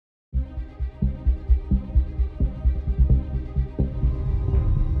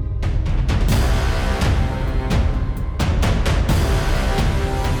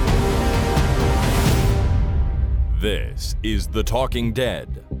is The Talking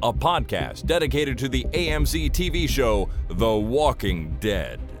Dead, a podcast dedicated to the AMC TV show The Walking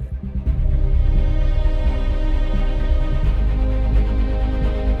Dead.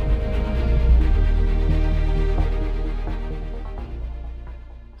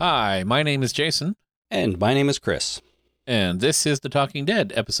 Hi, my name is Jason. And my name is Chris. And this is The Talking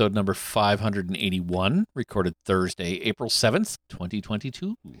Dead, episode number 581, recorded Thursday, April 7th,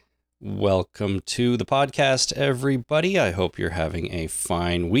 2022. Welcome to the podcast, everybody. I hope you're having a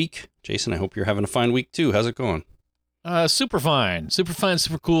fine week. Jason, I hope you're having a fine week, too. How's it going? Super fine, super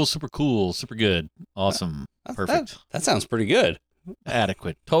cool, super good. Awesome. Perfect. That sounds pretty good.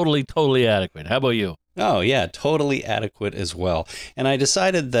 Adequate. Totally adequate. How about you? Oh, yeah, totally adequate as well. And I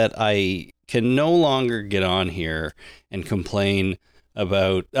decided that I can no longer get on here and complain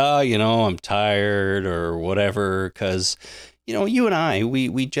about, I'm tired or whatever, because, you and I,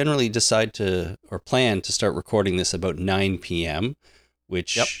 we generally decide to, or plan to start recording this about 9 p.m.,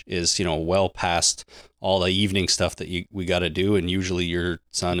 which is, well past all the evening stuff that we got to do. And usually your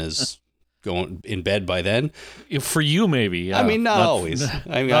son is going in bed by then. For you, maybe. I mean, not always.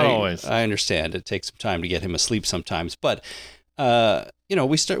 Not always. I understand. It takes some time to get him asleep sometimes. But,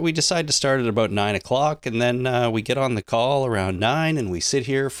 we decide to start at about 9 o'clock, and then we get on the call around 9, and we sit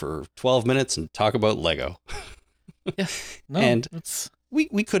here for 12 minutes and talk about Lego. Yeah. No, and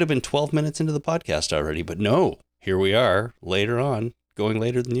we could have been 12 minutes into the podcast already, but no, here we are later on, going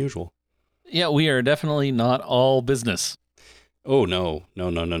later than usual. Yeah, we are definitely not all business. Oh, no.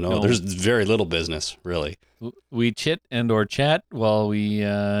 There's very little business, really. We chit and or chat while we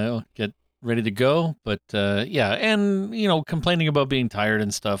get ready to go. But, and, complaining about being tired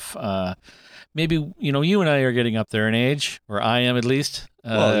and stuff. Maybe, you and I are getting up there in age, or I am at least.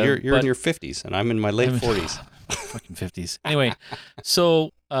 Well, you're in your 50s, and I'm in my late 40s. Fucking 50s. Anyway,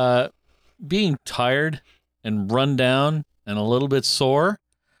 so being tired and run down and a little bit sore,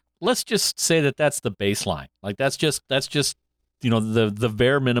 let's just say that that's the baseline. Like, that's just the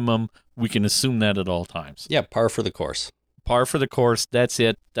bare minimum. We can assume that at all times. Yeah, par for the course. Par for the course. That's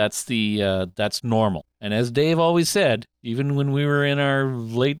it. That's that's normal. And as Dave always said, even when we were in our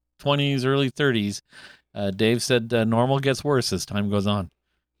late 20s, early 30s, Dave said normal gets worse as time goes on.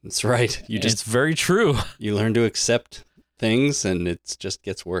 That's right. It's very true. You learn to accept things, and it just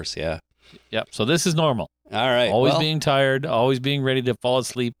gets worse. Yeah. Yep. So this is normal. All right. Always being tired, always being ready to fall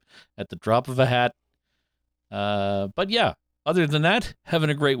asleep at the drop of a hat. But yeah, other than that,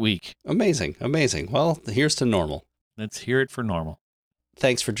 having a great week. Amazing. Well, here's to normal. Let's hear it for normal.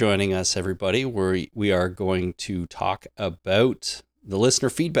 Thanks for joining us, everybody. We are going to talk about the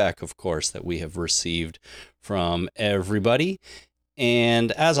listener feedback, of course, that we have received from everybody.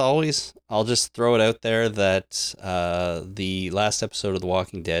 And as always, I'll just throw it out there that the last episode of The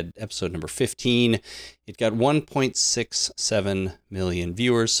Walking Dead, episode number 15, it got 1.67 million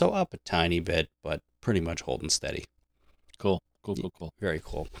viewers, so up a tiny bit, but pretty much holding steady. Cool. Very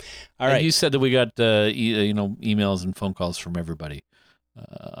cool. All right. You said that we got emails and phone calls from everybody.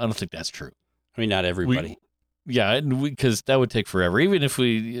 I don't think that's true. I mean, not everybody. Because that would take forever. Even if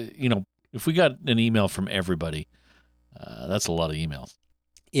we, if we got an email from everybody, that's a lot of emails.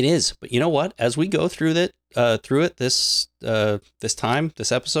 It is, but you know what? As we go through this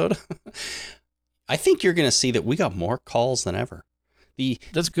episode, I think you're going to see that we got more calls than ever.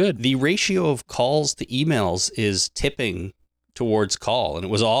 That's good. The ratio of calls to emails is tipping towards call, and it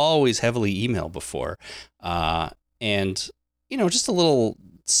was always heavily email before. And just a little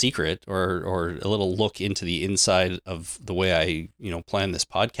secret or a little look into the inside of the way I plan this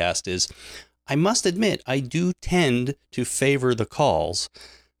podcast is, I must admit, I do tend to favor the calls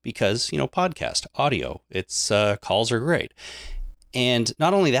because, podcast, audio, it's calls are great. And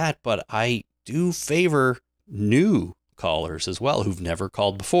not only that, but I do favor new callers as well who've never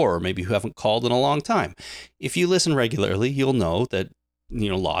called before, or maybe who haven't called in a long time. If you listen regularly, you'll know that,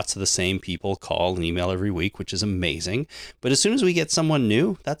 lots of the same people call and email every week, which is amazing. But as soon as we get someone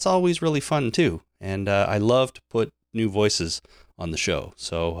new, that's always really fun too. And I love to put new voices on the show.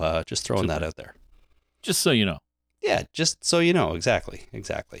 So just throwing that out there. Just so you know. Yeah, just so you know. Exactly.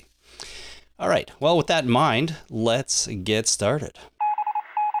 All right. Well, with that in mind, let's get started.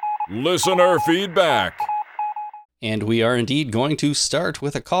 Listener feedback. And we are indeed going to start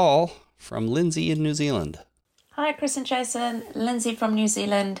with a call from Lindsay in New Zealand. Hi, Chris and Jason. Lindsay from New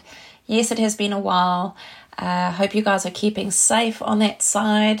Zealand. Yes, it has been a while. Hope you guys are keeping safe on that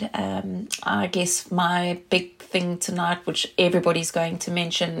side. I guess my big thing tonight, which everybody's going to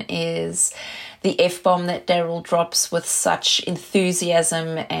mention, is the F-bomb that Daryl drops with such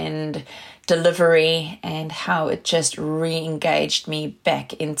enthusiasm and delivery and how it just re-engaged me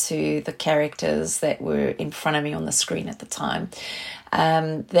back into the characters that were in front of me on the screen at the time.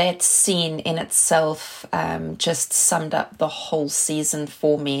 That scene in itself just summed up the whole season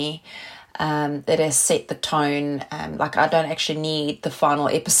for me. It has set the tone. Like, I don't actually need the final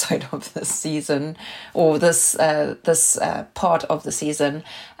episode of this season or this part of the season,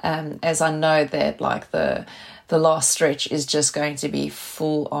 as I know that like the last stretch is just going to be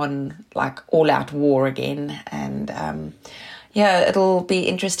full on like all out war again. And yeah, it'll be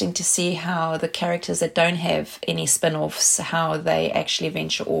interesting to see how the characters that don't have any spin-offs, how they actually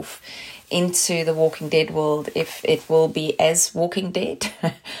venture off into the Walking Dead world, if it will be as Walking Dead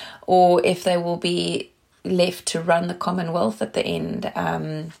or if they will be left to run the Commonwealth at the end,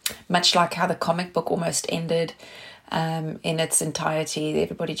 much like how the comic book almost ended in its entirety.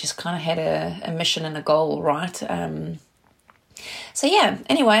 Everybody just kind of had a mission and a goal, right? So yeah,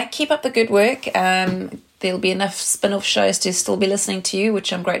 anyway, keep up the good work. There'll be enough spin-off shows to still be listening to you,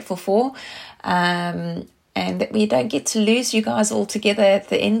 which I'm grateful for. And that we don't get to lose you guys altogether at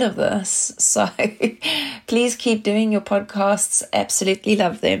the end of this. So please keep doing your podcasts. Absolutely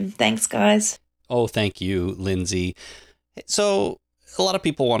love them. Thanks, guys. Oh, thank you, Lindsay. So a lot of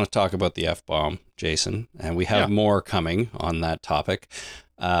people want to talk about the F-bomb, Jason, and we have more coming on that topic.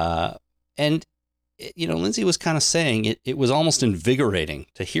 And, you know, Lindsay was kind of saying it was almost invigorating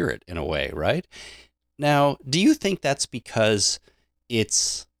to hear it in a way, right? Now, do you think that's because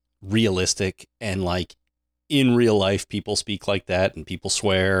it's realistic and like in real life people speak like that and people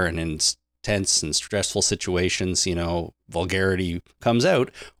swear and in tense and stressful situations, you know, vulgarity comes out?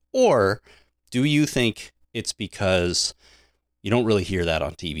 Or do you think it's because you don't really hear that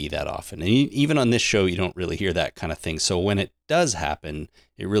on TV that often? And even on this show, you don't really hear that kind of thing. So when it does happen,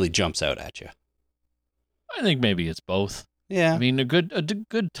 it really jumps out at you. I think maybe it's both. Yeah. I mean, a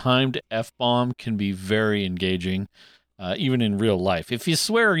good timed F-bomb can be very engaging, even in real life. If you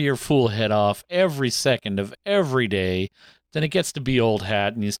swear your fool head off every second of every day, then it gets to be old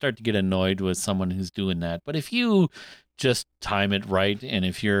hat and you start to get annoyed with someone who's doing that. But if you just time it right, and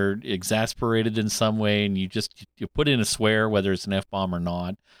if you're exasperated in some way and you put in a swear, whether it's an F-bomb or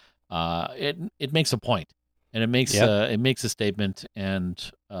not, it makes a point, and it makes a statement,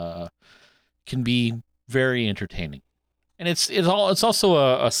 and can be very entertaining. And it's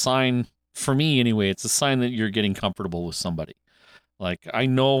also a sign, for me anyway, it's a sign that you're getting comfortable with somebody. Like, I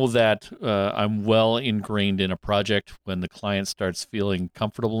know that I'm well ingrained in a project when the client starts feeling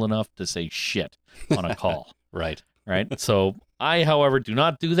comfortable enough to say shit on a call. Right. So I, however, do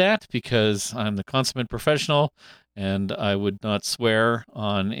not do that because I'm the consummate professional and I would not swear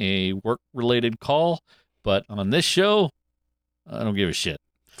on a work-related call. But on this show, I don't give a shit.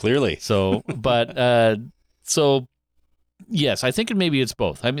 Clearly. So yes, I think maybe it's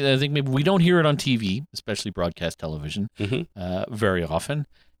both. I mean, I think maybe we don't hear it on TV, especially broadcast television, very often.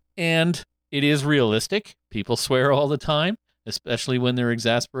 And it is realistic. People swear all the time, especially when they're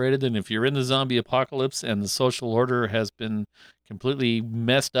exasperated. And if you're in the zombie apocalypse and the social order has been completely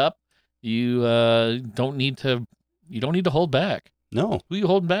messed up, you don't need to hold back. No. Who you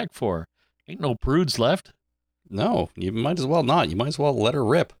holding back for? Ain't no prudes left. No, you might as well not. You might as well let her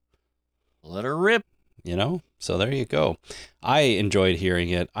rip. Let her rip. You know? So there you go. I enjoyed hearing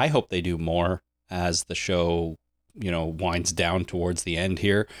it. I hope they do more as the show, you know, winds down towards the end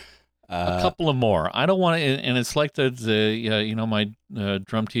here. A couple of more. I don't want to, and it's like my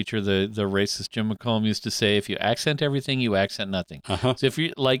drum teacher, the racist Jim McComb used to say, if you accent everything, you accent nothing. Uh-huh. So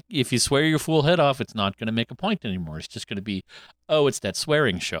if you swear your fool head off, it's not going to make a point anymore. It's just going to be, oh, it's that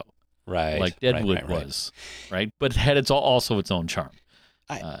swearing show. Right. Like Deadwood was. Right. But it had also its own charm.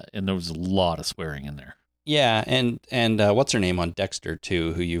 And there was a lot of swearing in there. Yeah, and what's her name on Dexter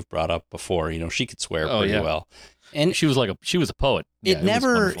too, who you've brought up before? You know, she could swear pretty well, and she was a poet. It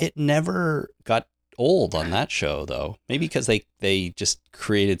never got old on that show though. Maybe because they just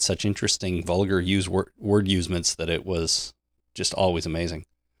created such interesting vulgar word usements that it was just always amazing.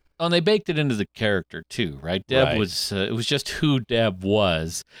 Oh, and they baked it into the character too, right? Deb was it was just who Deb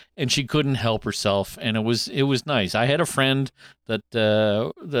was, and she couldn't help herself, and it was nice. I had a friend that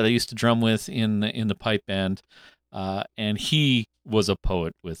I used to drum with in the pipe band, and he was a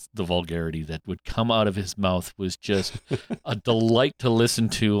poet with the vulgarity that would come out of his mouth was just a delight to listen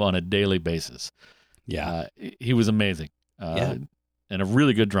to on a daily basis. Yeah, he was amazing. And a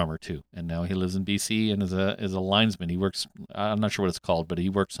really good drummer too. And now he lives in BC and is a linesman. He works. I'm not sure what it's called, but he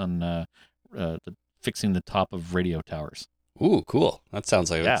works on fixing the top of radio towers. Ooh, cool! That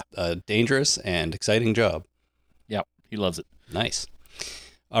sounds like a dangerous and exciting job. Yeah, he loves it. Nice.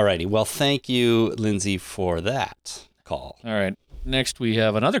 Alrighty. Well, thank you, Lindsay, for that call. All right. Next, we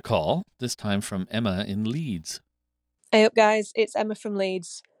have another call, this time from Emma in Leeds. Hey up, guys. It's Emma from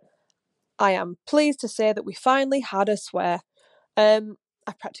Leeds. I am pleased to say that we finally had a swear. I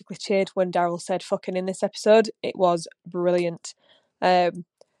practically cheered when Daryl said fucking in this episode. It was brilliant. Now,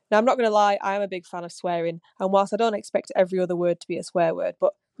 I'm not going to lie, I am a big fan of swearing, and whilst I don't expect every other word to be a swear word,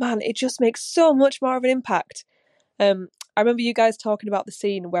 but man, it just makes so much more of an impact. I remember you guys talking about the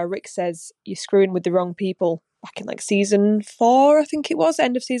scene where Rick says you're screwing with the wrong people back in like season 4, I think it was,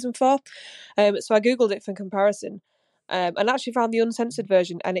 end of season 4. So I googled it for comparison, and actually found the uncensored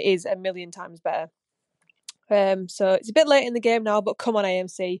version, and it is 1,000,000 times better. So it's a bit late in the game now, but come on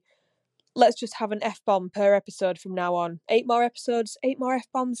AMC, let's just have an F-bomb per episode from now on. 8 more episodes, 8 more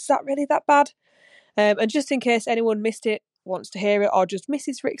F-bombs, is that really that bad? And just in case anyone missed it, wants to hear it, or just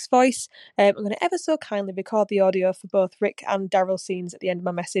misses Rick's voice, I'm going to ever so kindly record the audio for both Rick and Daryl's scenes at the end of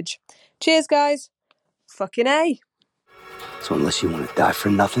my message. Cheers, guys. Fucking A. So unless you want to die for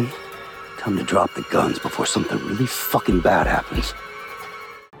nothing, time to drop the guns before something really fucking bad happens.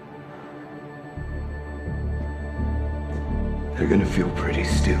 They're gonna feel pretty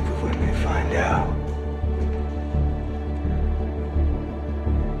stupid when they find out.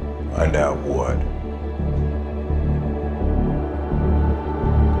 Find out what?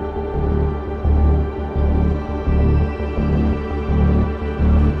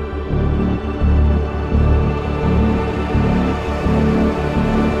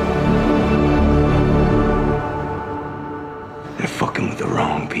 They're fucking with the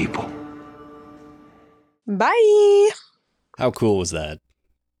wrong people. Bye. How cool was that?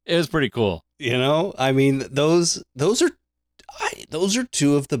 It was pretty cool. You know, I mean, those are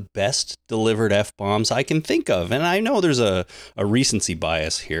two of the best delivered F-bombs I can think of. And I know there's a recency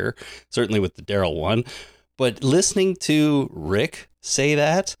bias here, certainly with the Daryl one. But listening to Rick say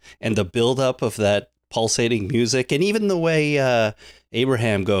that and the buildup of that pulsating music, and even the way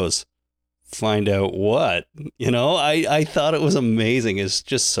Abraham goes, find out what, you know, I thought it was amazing. It's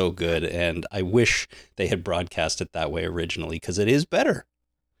just so good. And I wish they had broadcast it that way originally, because it is better.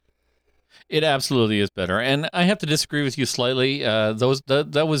 It absolutely is better. And I have to disagree with you slightly.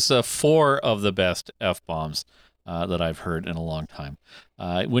 That was 4 of the best F-bombs that I've heard in a long time.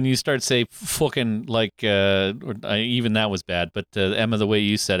 When you start say fucking like, even that was bad, but Emma, the way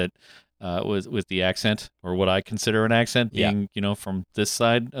you said it, with the accent, or what I consider an accent, being, you know, from this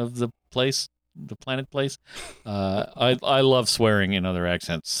side of the place, the planet place. I love swearing in other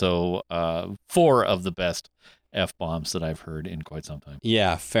accents. So 4 of the best F-bombs that I've heard in quite some time.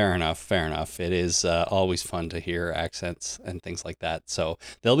 Yeah, fair enough. It is always fun to hear accents and things like that. So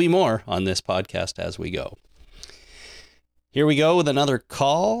there'll be more on this podcast as we go. Here we go with another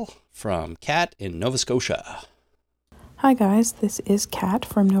call from Kat in Nova Scotia. Hi guys, this is Kat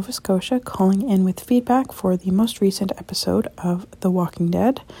from Nova Scotia calling in with feedback for the most recent episode of The Walking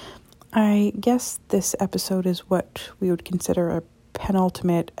Dead. I guess this episode is what we would consider a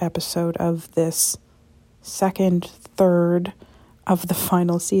penultimate episode of this second third of the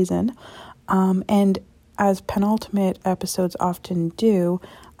final season. And as penultimate episodes often do,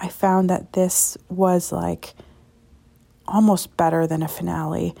 I found that this was like almost better than a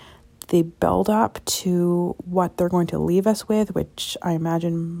finale. The build up to what they're going to leave us with, which I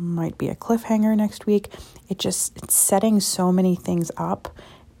imagine might be a cliffhanger next week, it's setting so many things up,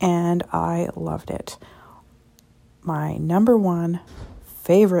 and I loved it. My number 1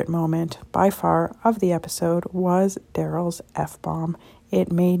 favorite moment by far of the episode was Daryl's F-bomb.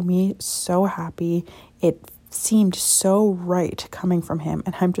 It made me so happy. It seemed so right coming from him,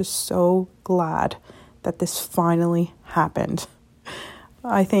 and I'm just so glad that this finally happened.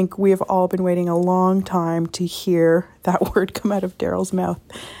 I think we have all been waiting a long time to hear that word come out of Daryl's mouth.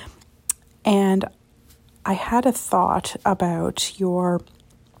 And I had a thought about your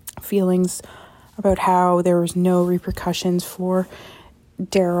feelings about how there was no repercussions for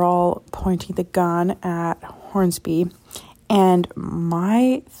Daryl pointing the gun at Hornsby. And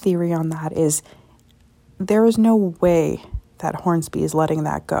my theory on that is there is no way that Hornsby is letting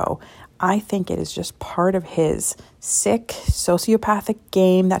that go. I think it is just part of his sick, sociopathic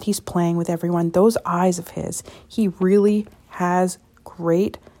game that he's playing with everyone. Those eyes of his, he really has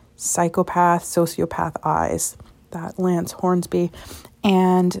great psychopath, sociopath eyes, that Lance Hornsby.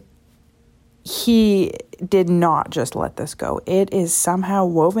 And he did not just let this go. It is somehow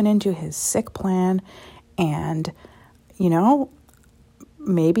woven into his sick plan. And, you know,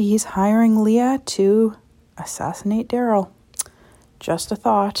 maybe he's hiring Leah to assassinate Daryl. Just a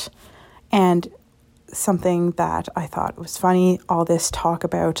thought. And something that I thought was funny, all this talk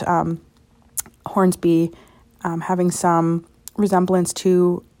about Hornsby having some resemblance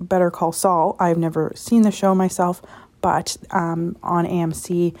to Better Call Saul. I've never seen the show myself, but on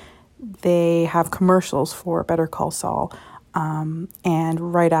AMC, they have commercials for Better Call Saul.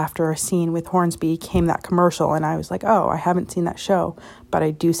 And right after a scene with Hornsby came that commercial, and I was like, oh, I haven't seen that show, but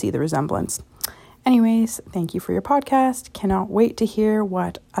I do see the resemblance. Anyways, thank you for your podcast. Cannot wait to hear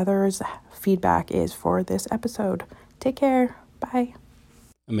what others' feedback is for this episode. Take care. Bye.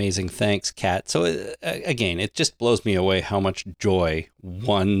 Amazing. Thanks, Kat. So again, it just blows me away how much joy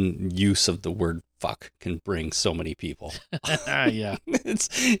one use of the word fuck can bring so many people. Yeah.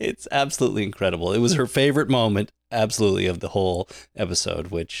 It's absolutely incredible. It was her favorite moment, absolutely, of the whole episode,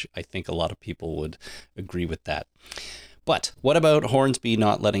 which I think a lot of people would agree with that. But what about Hornsby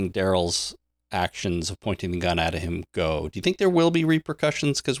not letting Daryl's actions of pointing the gun at him go? Do you think there will be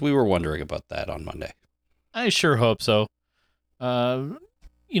repercussions? Because we were wondering about that on Monday. I sure hope so.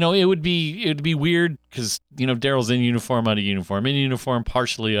 It would be weird because, Daryl's in uniform, out of uniform, in uniform,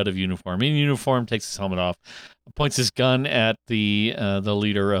 partially out of uniform, in uniform, takes his helmet off, points his gun at the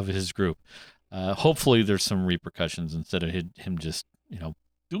leader of his group. Hopefully there's some repercussions instead of him just,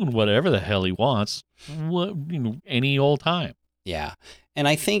 doing whatever the hell he wants, any old time. Yeah. And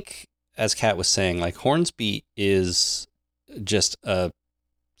I think, as Kat was saying, like, Hornsby is just a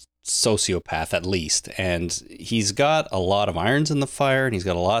sociopath, at least, and he's got a lot of irons in the fire, and he's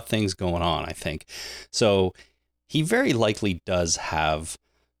got a lot of things going on, I think. So he very likely does have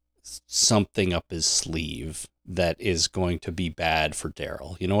something up his sleeve that is going to be bad for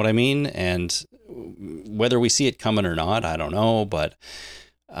Daryl. You know what I mean? And whether we see it coming or not, I don't know, but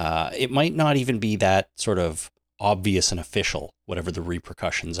it might not even be that sort of obvious and official, whatever the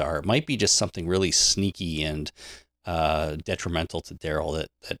repercussions are. It might be just something really sneaky and detrimental to Daryl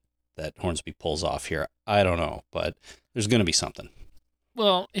that Hornsby pulls off here. I don't know, but there's going to be something.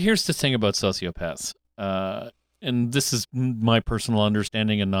 Well, here's the thing about sociopaths, and this is my personal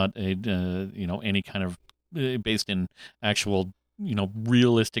understanding and not any kind of based in actual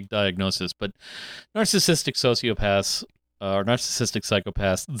realistic diagnosis. But narcissistic sociopaths or narcissistic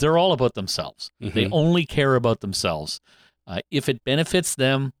psychopaths, they're all about themselves. Mm-hmm. They only care about themselves. If it benefits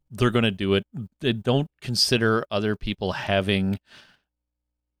them, they're going to do it. They don't consider other people having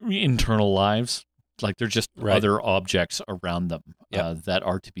internal lives. Like they're just other objects around them that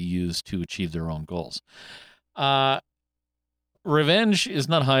are to be used to achieve their own goals. Revenge is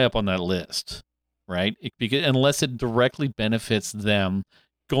not high up on that list, right? Because unless it directly benefits them,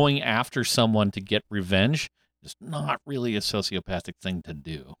 going after someone to get revenge is not really a sociopathic thing to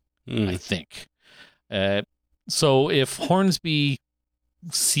do, I think. So if Hornsby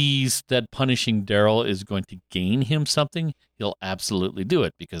sees that punishing Daryl is going to gain him something, he'll absolutely do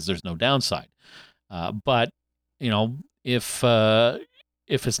it because there's no downside. But if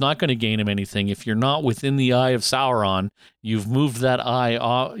it's not going to gain him anything, if you're not within the eye of Sauron, you've moved that eye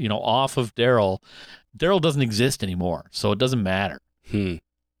off of Daryl. Daryl doesn't exist anymore, so it doesn't matter.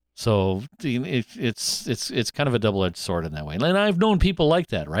 So it's kind of a double-edged sword in that way. And I've known people like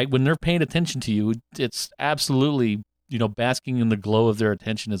that, right? When they're paying attention to you, it's absolutely, basking in the glow of their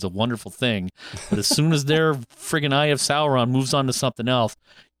attention is a wonderful thing. But as soon as their friggin' eye of Sauron moves on to something else,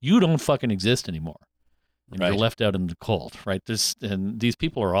 you don't fucking exist anymore. And you're left out in the cold, right? These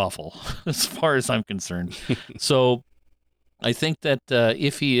people are awful as far as I'm concerned. So I think that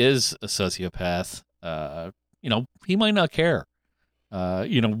if he is a sociopath, he might not care.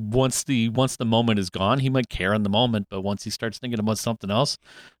 Once the moment is gone, he might care in the moment, but once he starts thinking about something else,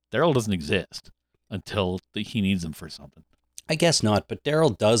 Daryl doesn't exist until he needs him for something. I guess not, but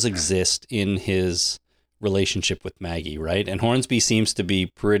Daryl does exist in his relationship with Maggie, right? And Hornsby seems to be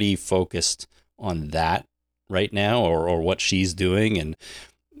pretty focused on that right now, or what she's doing, and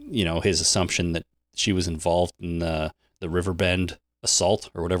his assumption that she was involved in the Riverbend assault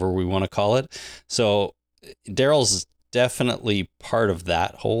or whatever we want to call it. So Daryl's definitely part of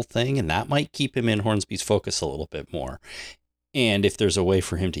that whole thing, and that might keep him in Hornsby's focus a little bit more. And if there's a way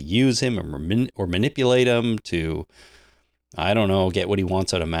for him to use him or manipulate him to, I don't know, get what he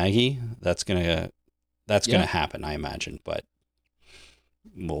wants out of Maggie, that's gonna happen, I imagine. But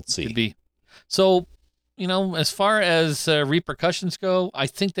we'll see. Could be. So, as far as repercussions go, I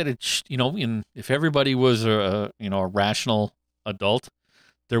think that if everybody was a rational adult,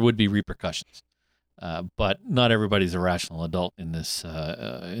 there would be repercussions. But not everybody's a rational adult in this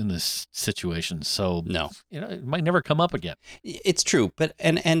situation. So no, it might never come up again. It's true, but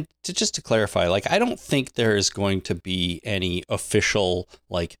and to clarify, like, I don't think there is going to be any official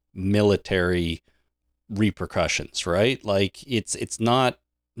military repercussions, right? Like it's not.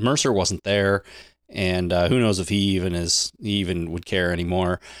 Mercer wasn't there, and who knows if he even would care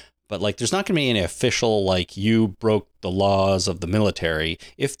anymore. But like, there's not going to be any official, like, you broke the laws of the military.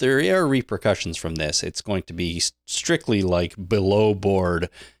 If there are repercussions from this, it's going to be strictly like below board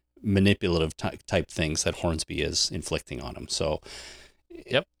manipulative type things that Hornsby is inflicting on him. So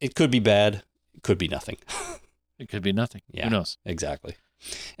Yep. it could be bad. It could be nothing. It could be nothing. Yeah. Who knows? Exactly.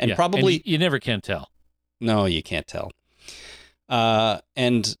 And Yeah, probably, and you never can tell. no, you can't tell.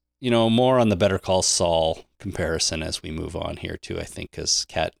 And, you know, more on the Better Call Saul comparison as we move on here too, I think, because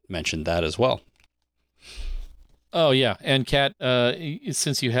Kat mentioned that as well. Oh, yeah. And Kat,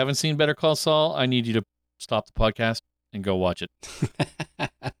 since you haven't seen Better Call Saul, I need you to stop the podcast and go watch it.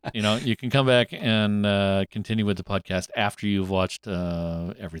 You know, you can come back and continue with the podcast after you've watched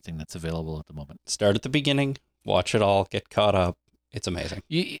everything that's available at the moment. Start at the beginning, watch it all, get caught up. It's amazing.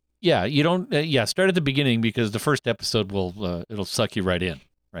 You don't, start at the beginning because the first episode it'll suck you right in,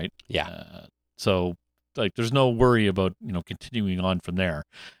 right? Yeah. So, like, there's no worry about, you know, continuing on from there.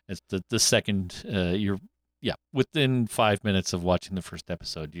 It's the second within 5 minutes of watching the first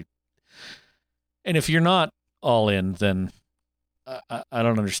episode, and if you're not all in, then I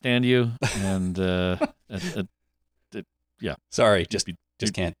don't understand you, and Sorry, just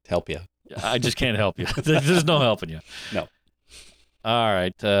can't help you. I just can't help you. There's no helping you. No. All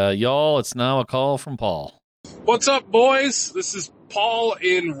right, y'all, it's now a call from Paul. What's up, boys? This is Paul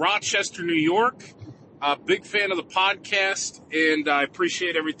in Rochester, New York. Big fan of the podcast, and I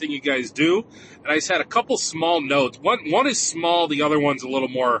appreciate everything you guys do. And I just had a couple small notes. One is small, the other one's a little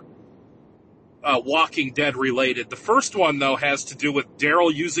more Walking Dead related. The first one, though, has to do with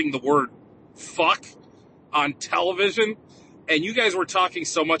Daryl using the word fuck on television. And you guys were talking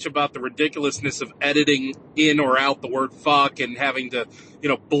so much about the ridiculousness of editing in or out the word fuck and having to, you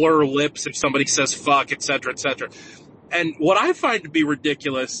know, blur lips if somebody says fuck, et cetera, et cetera. And what I find to be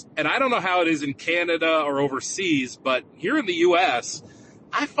ridiculous, and I don't know how it is in Canada or overseas, but here in the U.S.,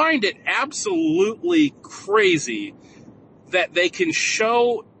 I find it absolutely crazy that they can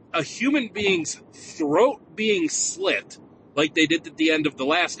show a human being's throat being slit, like they did at the end of the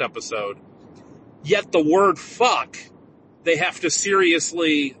last episode, yet the word fuck they have to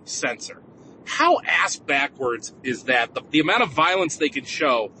seriously censor. How ass backwards is that? The amount of violence they can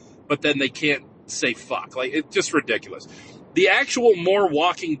show, but then they can't say fuck. Like, it's just ridiculous. The actual more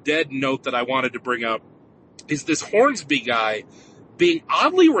Walking Dead note that I wanted to bring up is this Hornsby guy being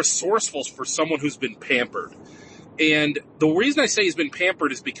oddly resourceful for someone who's been pampered. And the reason I say he's been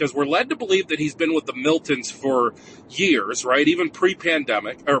pampered is because we're led to believe that he's been with the Miltons for years, right? Even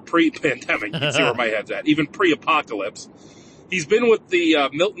pre-pandemic, you can see where my head's at, even pre-apocalypse. He's been with the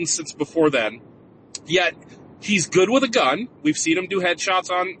Miltons since before then, yet he's good with a gun. We've seen him do headshots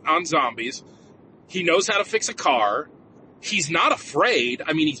on zombies. He knows how to fix a car. He's not afraid.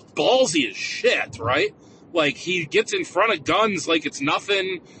 I mean, he's ballsy as shit, right? Like, he gets in front of guns like it's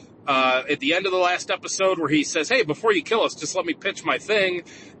nothing. At the end of the last episode where he says, hey, before you kill us, just let me pitch my thing.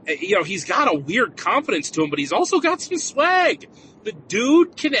 You know, he's got a weird confidence to him, but he's also got some swag. The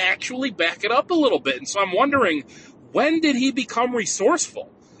dude can actually back it up a little bit. And so I'm wondering, when did he become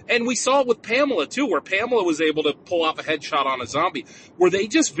resourceful? And we saw it with Pamela, too, where Pamela was able to pull off a headshot on a zombie. Were they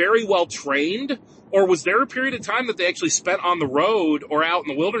just very well trained? Or was there a period of time that they actually spent on the road or out in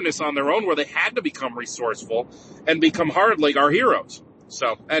the wilderness on their own where they had to become resourceful and become hard like our heroes?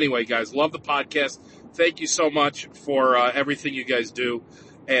 So anyway, guys, love the podcast. Thank you so much for everything you guys do.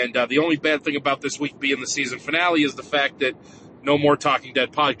 And the only bad thing about this week being the season finale is the fact that no more Talking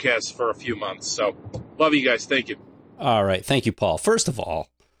Dead podcasts for a few months. So love you guys. Thank you. All right. Thank you, Paul. First of all,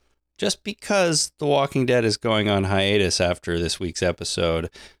 just because The Walking Dead is going on hiatus after this week's episode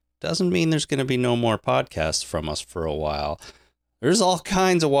doesn't mean there's going to be no more podcasts from us for a while. There's all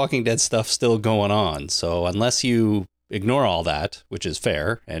kinds of Walking Dead stuff still going on. So unless you ignore all that, which is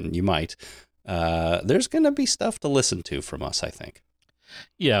fair, and you might, there's going to be stuff to listen to from us, I think.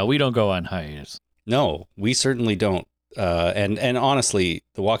 Yeah, we don't go on hiatus. No, we certainly don't. And honestly,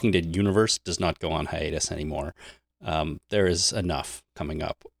 the Walking Dead universe does not go on hiatus anymore. There is enough coming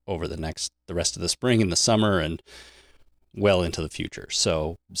up over the rest of the spring and the summer and well into the future.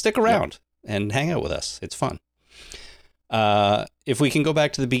 So stick around and hang out with us. It's fun. If we can go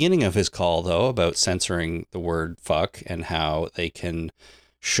back to the beginning of his call, though, about censoring the word fuck and how they can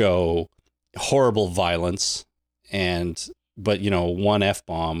show horrible violence but, you know, one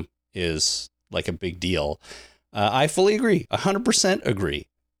F-bomb is like a big deal. I fully agree. 100% agree.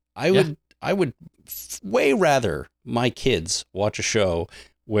 I would way rather my kids watch a show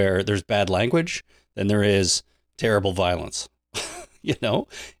where there's bad language than there is terrible violence, you know,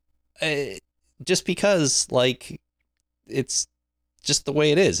 just because, like, it's just the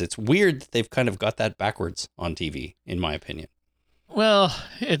way it is. It's weird that they've kind of got that backwards on TV, in my opinion. Well,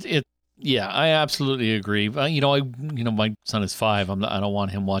 yeah, I absolutely agree. My son is 5. I don't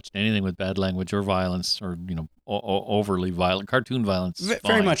want him watching anything with bad language or violence or overly violent cartoon violence. Is Very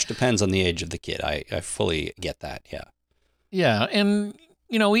fine. much depends on the age of the kid. I fully get that. Yeah. Yeah, and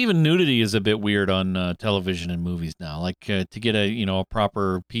even nudity is a bit weird on television and movies now. Like to get a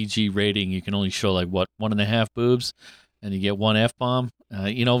proper PG rating, you can only show 1.5 boobs, and you get 1 F-bomb.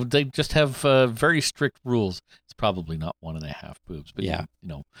 They just have very strict rules. It's probably not 1.5 boobs, but yeah.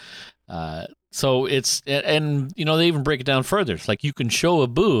 So it's and they even break it down further. It's like you can show a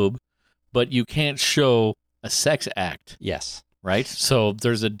boob, but you can't show a sex act. Yes. Right. So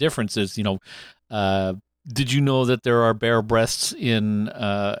there's a difference. Did you know that there are bare breasts in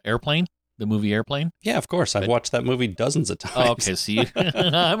Airplane, the movie Airplane? Yeah, of course. I've watched that movie dozens of times. Oh, okay, see,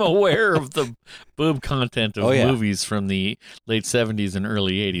 I'm aware of the boob content of movies from the late 70s and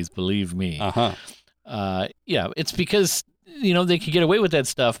early 80s, believe me. Yeah, it's because, they could get away with that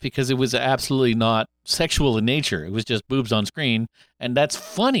stuff because it was absolutely not sexual in nature. It was just boobs on screen, and that's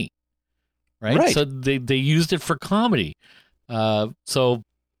funny, right? So they used it for comedy.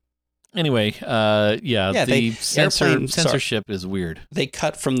 Anyway, the censorship is weird. They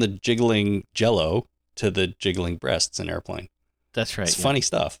cut from the jiggling jello to the jiggling breasts in Airplane. That's right. It's funny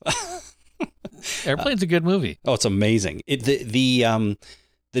stuff. Airplane's a good movie. Oh, it's amazing.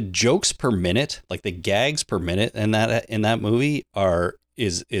 The jokes per minute, like the gags per minute in that movie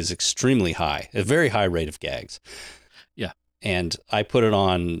is extremely high. A very high rate of gags. Yeah. And I put it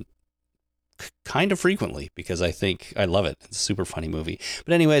on kind of frequently because I think I love it. It's a super funny movie.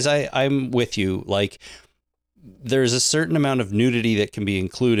 But anyways, I'm with you. Like, there's a certain amount of nudity that can be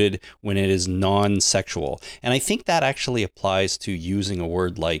included when it is non-sexual. And I think that actually applies to using a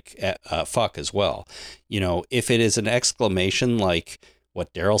word like fuck as well. If it is an exclamation like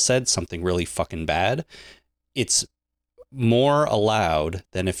what Daryl said, something really fucking bad, it's more allowed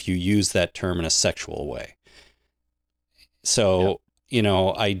than if you use that term in a sexual way. So,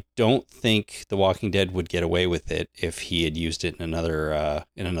 I don't think The Walking Dead would get away with it if he had used it in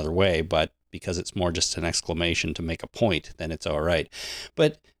another way, but because it's more just an exclamation to make a point, then it's all right.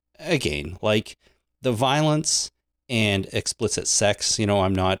 But again, like the violence and explicit sex,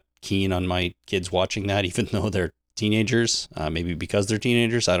 I'm not keen on my kids watching that, even though they're teenagers, maybe because they're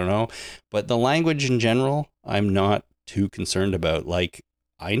teenagers, I don't know. But the language in general, I'm not too concerned about. Like,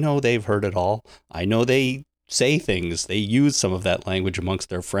 I know they've heard it all. I know they say things. They use some of that language amongst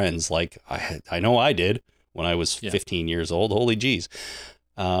their friends. Like I know I did when I was 15 years old. Holy geez.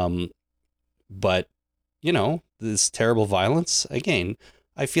 But this terrible violence, again,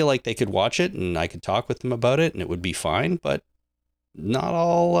 I feel like they could watch it and I could talk with them about it and it would be fine, but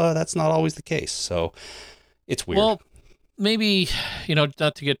that's not always the case. So it's weird. Well, maybe, not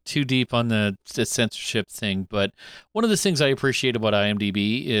to get too deep on the censorship thing, but one of the things I appreciate about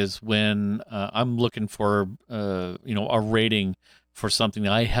IMDb is when I'm looking for, a rating for something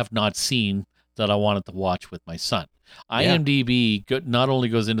that I have not seen that I wanted to watch with my son. IMDb not only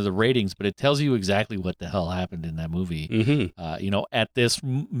goes into the ratings, but it tells you exactly what the hell happened in that movie. Mm-hmm. At this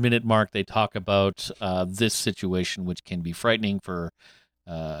minute mark, they talk about this situation, which can be frightening for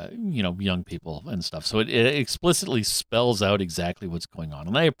young people and stuff. So it explicitly spells out exactly what's going on.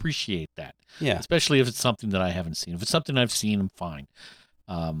 And I appreciate that. Yeah. Especially if it's something that I haven't seen. If it's something I've seen, I'm fine.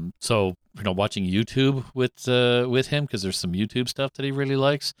 So, watching YouTube with him, because there's some YouTube stuff that he really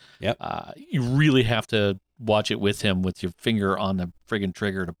likes. Yep. You really have to watch it with him with your finger on the friggin'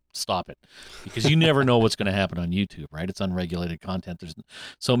 trigger to stop it, because you never know what's going to happen on YouTube, right? It's unregulated content.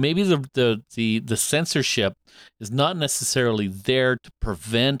 So maybe the censorship is not necessarily there to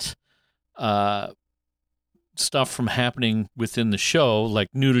prevent stuff from happening within the show, like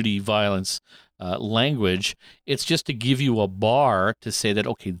nudity, violence, language. It's just to give you a bar to say that,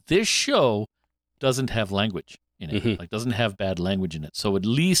 okay, this show doesn't have language in it, mm-hmm. Doesn't have bad language in it. So at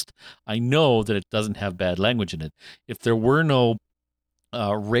least I know that it doesn't have bad language in it. If there were no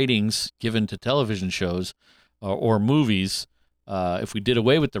ratings given to television shows or movies, if we did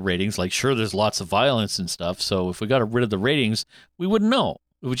away with the ratings, sure, there's lots of violence and stuff. So if we got rid of the ratings, we wouldn't know.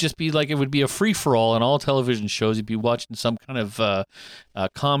 It would just be it would be a free-for-all on all television shows. You'd be watching some kind of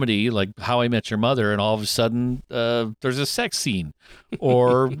comedy like How I Met Your Mother, and all of a sudden there's a sex scene,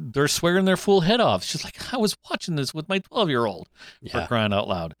 or they're swearing their full head off. It's just like, I was watching this with my 12-year-old, for crying out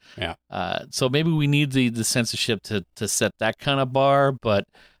loud. Yeah. So maybe we need the censorship to set that kind of bar, but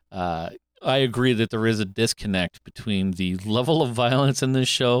I agree that there is a disconnect between the level of violence in this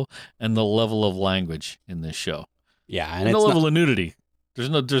show and the level of language in this show. Yeah, and the level of nudity.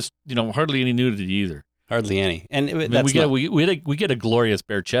 There's hardly any nudity either. Hardly any. And we get a glorious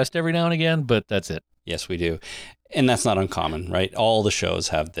bare chest every now and again, but that's it. Yes, we do. And that's not uncommon, right? All the shows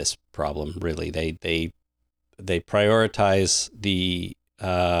have this problem, really. They prioritize the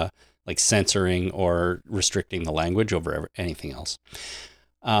like censoring or restricting the language over anything else.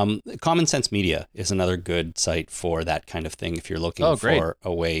 Common Sense Media is another good site for that kind of thing if you're looking for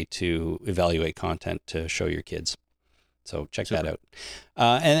a way to evaluate content to show your kids. So check that out.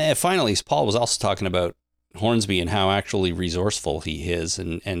 And finally, Paul was also talking about Hornsby and how actually resourceful he is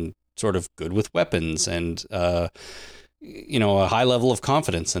and sort of good with weapons and, you know, a high level of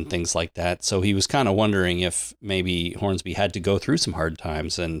confidence and things like that. So he was kind of wondering if maybe Hornsby had to go through some hard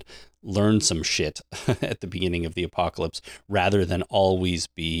times and learn some shit at the beginning of the apocalypse rather than always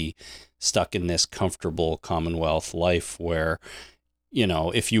be stuck in this comfortable Commonwealth life where, you know,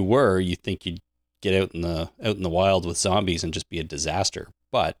 if you were, you think you'd get out in the wild with zombies and just be a disaster,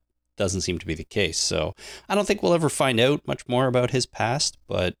 but doesn't seem to be the case. So I don't think we'll ever find out much more about his past,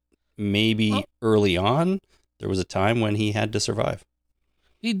 but maybe early on there was a time when he had to survive.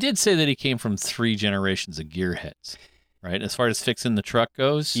 He did say that he came from 3 generations of gearheads, right? As far as fixing the truck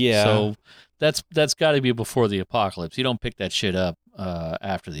goes. Yeah. So that's got to be before the apocalypse. You don't pick that shit up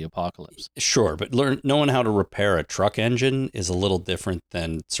after the apocalypse. Sure, but knowing how to repair a truck engine is a little different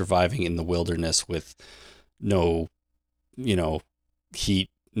than surviving in the wilderness with no, you know, heat,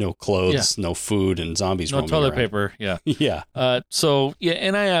 no clothes, no food, and zombies roaming toilet around. paper. Yeah. Yeah. So yeah,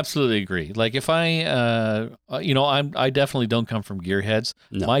 and I absolutely agree. Like if I, you know, I definitely don't come from gearheads.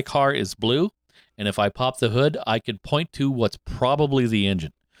 No. My car is blue, and if I pop the hood, I could point to what's probably the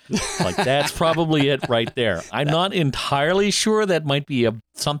engine. Like that's probably it right there. I'm not entirely sure. That might be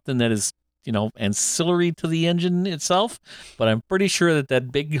something that is, you know, ancillary to the engine itself, but I'm pretty sure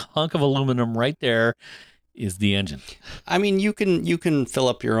that big hunk of aluminum right there is the engine. I mean, you can fill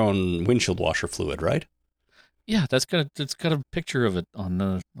up your own windshield washer fluid, right? Yeah, it's got a picture of it on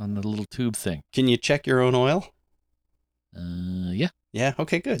the little tube thing. Can you check your own oil? Yeah. Yeah.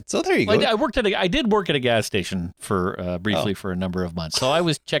 Okay. Good. So there you go. Well, I did work at a gas station for briefly for a number of months, so I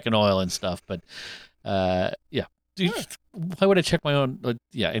was checking oil and stuff. But yeah, why would I check my own?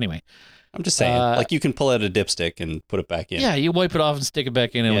 Yeah. Anyway, I'm just saying, like you can pull out a dipstick and put it back in. Yeah, you wipe it off and stick it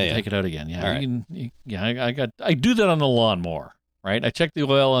back in and take it out again. Yeah. All right. I do that on the lawnmower. Right. I check the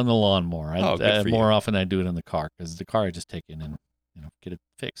oil on the lawnmower. Good for you. More often than I do it in the car because the car I just take in and get it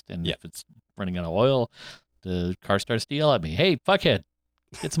fixed. And if it's running out of oil, the car starts to yell at me, "Hey, fuckhead,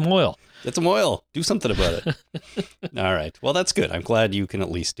 get some oil." Get some oil. Do something about it. All right. Well, that's good. I'm glad you can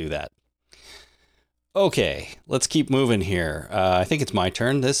at least do that. Okay, let's keep moving here. I think it's my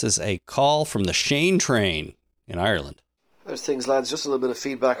turn. This is a call from the Shane train in Ireland. There's things, lads. Just a little bit of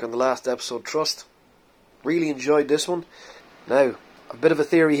feedback on the last episode, Trust. Really enjoyed this one. Now, a bit of a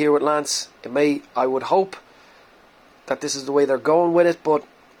theory here with Lance. I would hope that this is the way they're going with it, but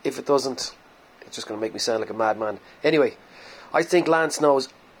if it doesn't, it's just going to make me sound like a madman. Anyway, I think Lance knows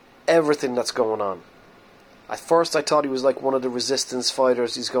everything that's going on. At first I thought he was like one of the resistance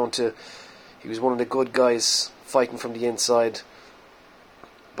fighters. He was one of the good guys fighting from the inside.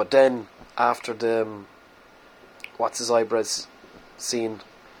 But then after the what's his eyebrows scene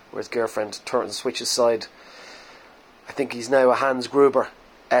where his girlfriend turns and switches side, I think he's now a Hans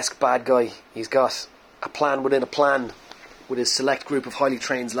Gruber-esque bad guy. He's got a plan within a plan with his select group of highly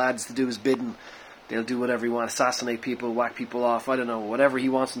trained lads to do his bidding. They'll do whatever he wants, assassinate people, whack people off, I don't know, whatever he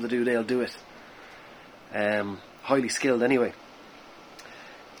wants them to do, they'll do it. Highly skilled anyway.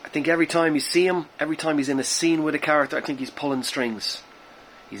 I think every time you see him, every time he's in a scene with a character, I think he's pulling strings.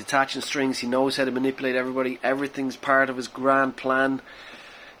 He's attaching strings, he knows how to manipulate everybody, everything's part of his grand plan.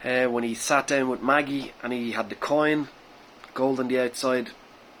 When he sat down with Maggie and he had the coin, gold on the outside,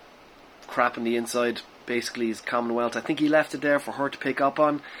 crap on the inside, basically his Commonwealth, I think he left it there for her to pick up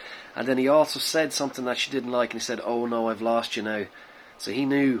on. And then he also said something that she didn't like, and he said, "Oh no, I've lost you now." So he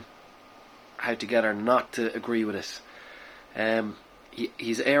knew how to get her not to agree with it.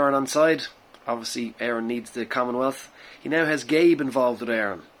 He's Aaron on side. Obviously, Aaron needs the Commonwealth. He now has Gabe involved with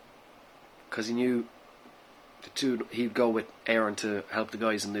Aaron, because he knew the two, he'd go with Aaron to help the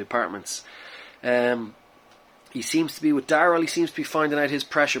guys in the apartments. He seems to be with Daryl. He seems to be finding out his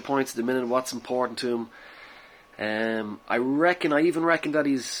pressure points at the minute, what's important to him. I even reckon that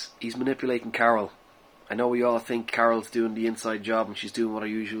he's manipulating Carol. I know we all think Carol's doing the inside job and she's doing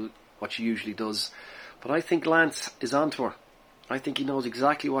what she usually does, but I think Lance is onto her. I think he knows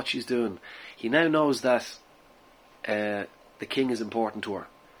exactly what she's doing. He now knows that the king is important to her,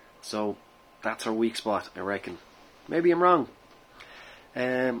 so that's her weak spot, I reckon. Maybe I'm wrong.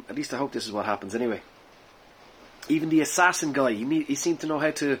 At least I hope this is what happens anyway. Even the assassin guy, he seemed to know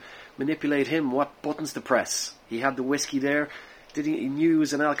how to manipulate him, what buttons to press. He had the whiskey there. He knew he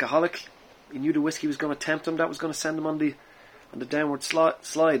was an alcoholic. He knew the whiskey was going to tempt him. That was going to send him on the downward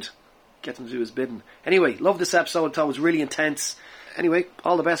slide. Get him to do his bidding. Anyway, love this episode. Thought it was really intense. Anyway,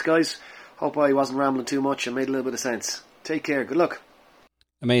 all the best, guys. Hope I wasn't rambling too much and made a little bit of sense. Take care. Good luck.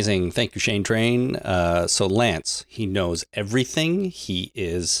 Amazing. Thank you, Shane Train. So Lance, he knows everything. He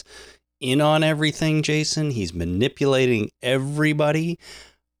is in on everything, Jason. He's manipulating everybody.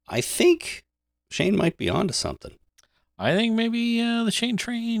 I think Shane might be onto something. I think maybe the Shane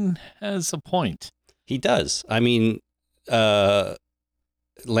Train has a point. He does. I mean, Lance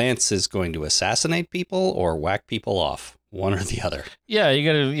is going to assassinate people or whack people off. One or the other. Yeah, you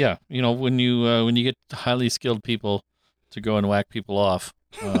gotta. Yeah, you know, when you get highly skilled people to go and whack people off,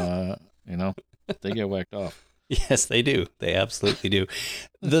 you know, they get whacked off. Yes, they do. They absolutely do.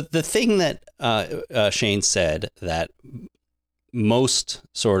 The thing that Shane said that most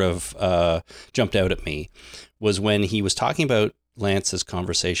sort of jumped out at me was when he was talking about Lance's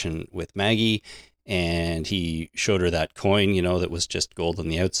conversation with Maggie, and he showed her that coin, you know, that was just gold on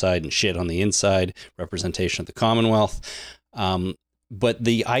the outside and shit on the inside, representation of the Commonwealth. But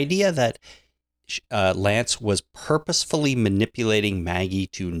the idea that Lance was purposefully manipulating Maggie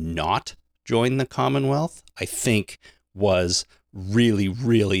to not join the Commonwealth, I think was really,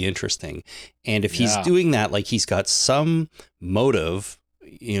 really interesting. And if he's doing that, like he's got some motive,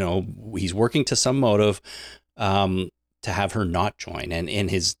 you know, he's working to some motive, to have her not join, and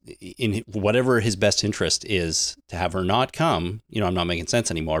in whatever his best interest is to have her not come, you know, I'm not making sense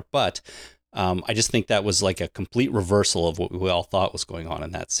anymore, but I just think that was like a complete reversal of what we all thought was going on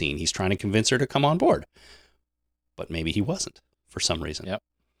in that scene. He's trying to convince her to come on board, but maybe he wasn't for some reason. Yep.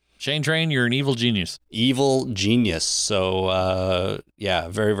 Shane Train, you're an evil genius. Evil genius. So, yeah,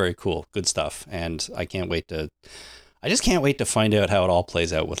 very, very cool. Good stuff. And I just can't wait to find out how it all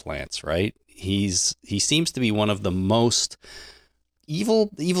plays out with Lance, right? He seems to be one of the most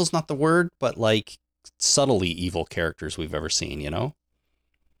evil's not the word, but like subtly evil characters we've ever seen, you know?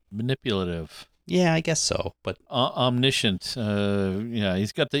 Manipulative. Yeah, I guess so. But omniscient. Yeah,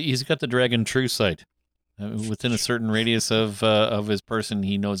 he's got the dragon true sight. Within a certain radius of his person,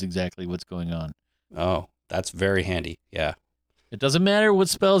 he knows exactly what's going on. Oh, that's very handy. Yeah. It doesn't matter what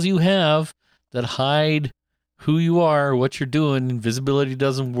spells you have that hide who you are, what you're doing. Invisibility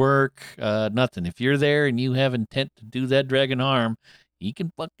doesn't work. Nothing. If you're there and you have intent to do that dragon harm, he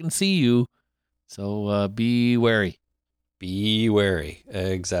can fucking see you. So be wary. Be wary.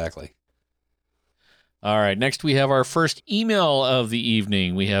 Exactly. All right. Next, we have our first email of the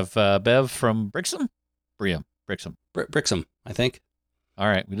evening. We have Bev from Brixham. Brixham, I think. All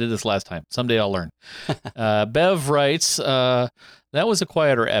right. We did this last time. Someday I'll learn. Bev writes, that was a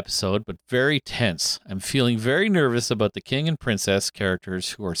quieter episode, but very tense. I'm feeling very nervous about the king and princess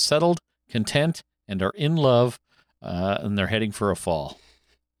characters who are settled, content, and are in love, and they're heading for a fall.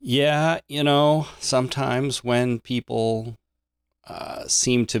 Yeah, you know, sometimes when people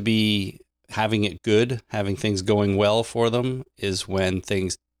seem to be having it good, having things going well for them, is when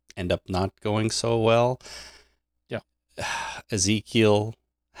things end up not going so well. Yeah. Ezekiel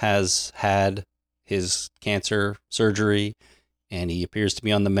has had his cancer surgery, and he appears to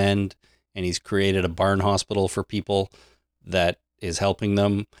be on the mend, and he's created a barn hospital for people that is helping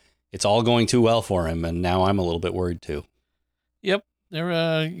them. It's all going too well for him, and now I'm a little bit worried too. Yep.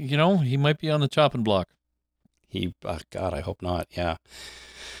 There, you know, he might be on the chopping block. God, I hope not. Yeah.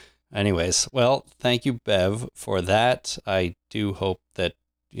 Anyways, well, thank you, Bev, for that. I do hope that,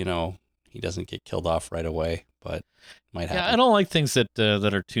 you know, he doesn't get killed off right away, but it might happen. Yeah, I don't like things that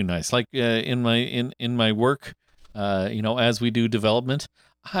are too nice. Like in my work, you know, as we do development,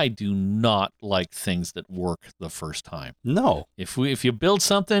 I do not like things that work the first time. No. If you build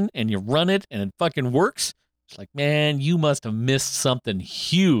something and you run it and it fucking works, it's like, man, you must have missed something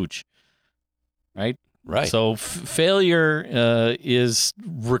huge, right? Right. So failure is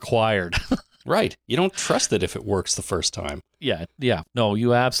required. Right. You don't trust it if it works the first time. Yeah. No,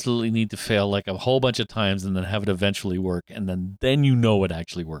 you absolutely need to fail like a whole bunch of times and then have it eventually work, and then you know it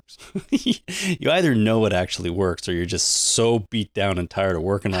actually works. You either know it actually works or you're just so beat down and tired of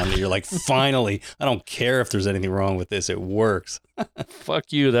working on it. You're like, finally, I don't care if there's anything wrong with this. It works.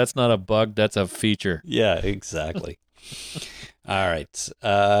 Fuck you. That's not a bug. That's a feature. Yeah, exactly. All right.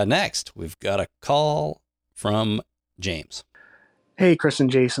 Next, we've got a call from James. Hey, Chris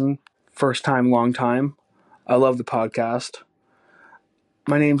and Jason. First time, long time. I love the podcast.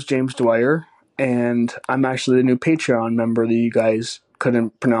 My name's James Dwyer, and I'm actually the new Patreon member that you guys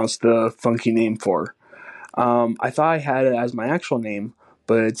couldn't pronounce the funky name for. I thought I had it as my actual name,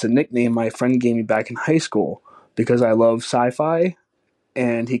 but it's a nickname my friend gave me back in high school because I love sci-fi,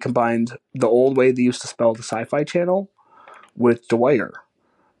 and he combined the old way they used to spell the Sci-Fi Channel with Dwyer.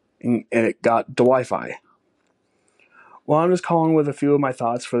 and it got to Wi-Fi. Well, I'm just calling with a few of my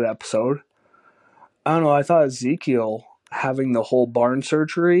thoughts for the episode. I don't know, I thought Ezekiel having the whole barn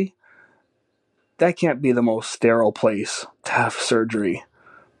surgery, that can't be the most sterile place to have surgery.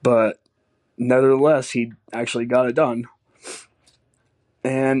 But nevertheless, he actually got it done.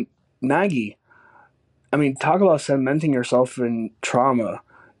 And Maggie, I mean, talk about cementing yourself in trauma.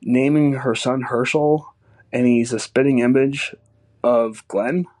 Naming her son Herschel, and he's a spitting image of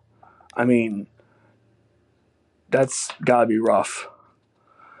Glenn. I mean, that's gotta be rough.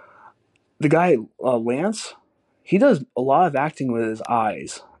 The guy, Lance, he does a lot of acting with his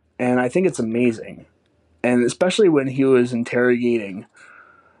eyes, and I think it's amazing. And especially when he was interrogating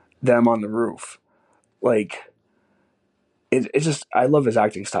them on the roof. Like, it's just, I love his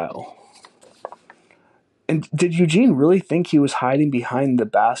acting style. And did Eugene really think he was hiding behind the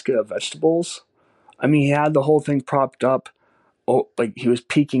basket of vegetables? I mean, he had the whole thing propped up, like he was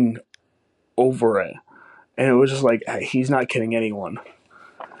peeking over it. And it was just like, he's not kidding anyone.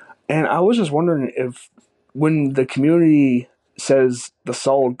 And I was just wondering if, when the community says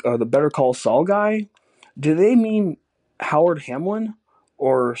the Better Call Saul guy, do they mean Howard Hamlin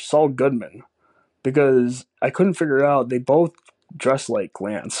or Saul Goodman? Because I couldn't figure it out. They both dress like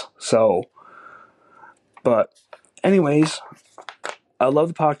Lance. So, but anyways, I love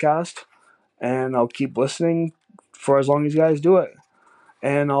the podcast, and I'll keep listening for as long as you guys do it.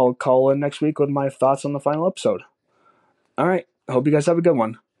 And I'll call in next week with my thoughts on the final episode. All right. I hope you guys have a good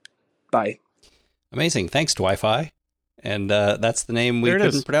one. Bye. Amazing. Thanks, Wi-Fi. And that's the name we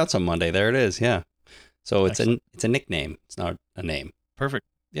couldn't pronounce on Monday. There it is. Yeah. So it's a nickname. It's not a name. Perfect.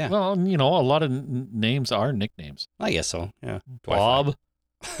 Yeah. Well, you know, a lot of names are nicknames. I guess so. Yeah. Bob,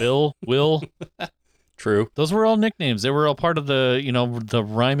 Bill, Will. True. Those were all nicknames. They were all part of the, you know, the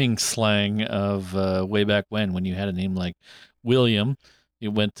rhyming slang of way back when you had a name like William, it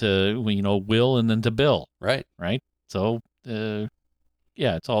went to, you know, Will and then to Bill. Right. Right. So, yeah,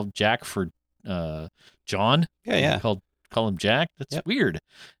 it's all Jack for John. Yeah. Call him Jack. That's weird.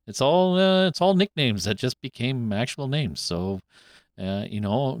 It's all nicknames that just became actual names. So, you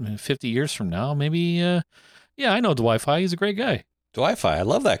know, 50 years from now, maybe, I know Wi-Fi. He's a great guy. Wi-Fi. I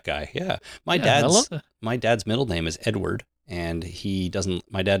love that guy. Yeah. My dad's middle name is Edward, and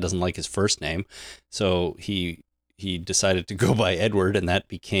my dad doesn't like his first name. So he decided to go by Edward, and that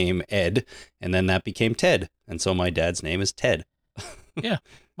became Ed, and then that became Ted. And so my dad's name is Ted. Yeah.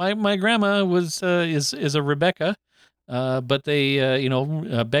 My grandma is a Rebecca. But they,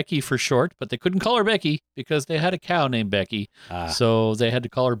 Becky for short, but they couldn't call her Becky because they had a cow named Becky. So they had to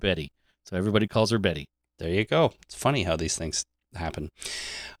call her Betty. So everybody calls her Betty. There you go. It's funny how these things happen.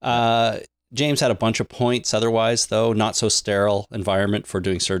 James had a bunch of points. Otherwise, though, not so sterile environment for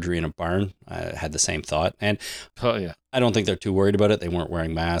doing surgery in a barn. I had the same thought. And I don't think they're too worried about it. They weren't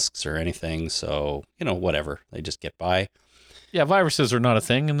wearing masks or anything. So, whatever. They just get by. Yeah, viruses are not a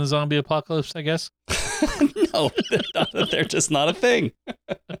thing in the zombie apocalypse, I guess. No, they're just not a thing.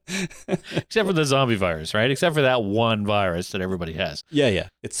 Except for the zombie virus, right? Except for that one virus that everybody has. Yeah.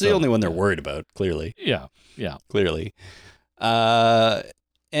 It's the only one they're worried about, clearly. Yeah. Clearly.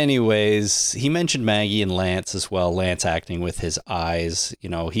 Anyways, he mentioned Maggie and Lance as well. Lance acting with his eyes.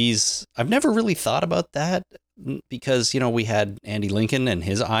 I've never really thought about that because, we had Andy Lincoln and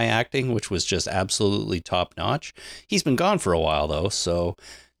his eye acting, which was just absolutely top notch. He's been gone for a while, though, so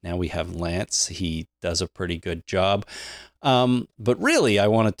now we have Lance. He does a pretty good job. But really, I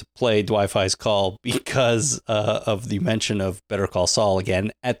wanted to play Wi-Fi's call because of the mention of Better Call Saul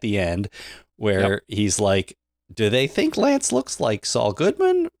again at the end, where he's like, do they think Lance looks like Saul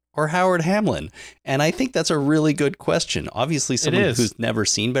Goodman or Howard Hamlin? And I think that's a really good question. Obviously, someone who's never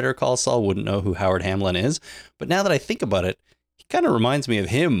seen Better Call Saul wouldn't know who Howard Hamlin is. But now that I think about it, he kind of reminds me of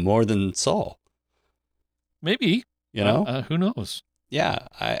him more than Saul. Maybe. Who knows? Yeah,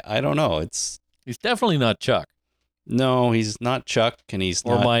 I don't know. He's definitely not Chuck. No, he's not Chuck, and he's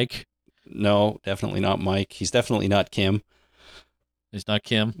or not Mike. No, definitely not Mike. He's definitely not Kim. He's not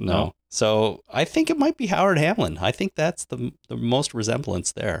Kim. No. So I think it might be Howard Hamlin. I think that's the most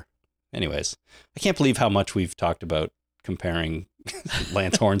resemblance there. Anyways, I can't believe how much we've talked about comparing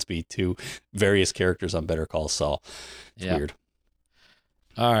Lance Hornsby to various characters on Better Call Saul. It's weird.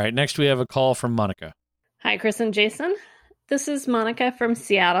 All right. Next, we have a call from Monica. Hi, Chris and Jason. This is Monica from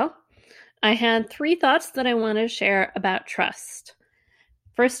Seattle. I had 3 thoughts that I want to share about trust.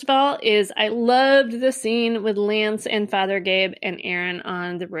 First of all is I loved the scene with Lance and Father Gabe and Aaron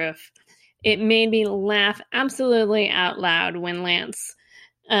on the roof. It made me laugh absolutely out loud when Lance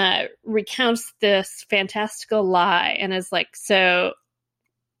recounts this fantastical lie and is like, so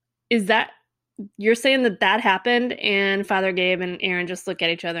is that you're saying that happened, and Father Gabe and Aaron just look at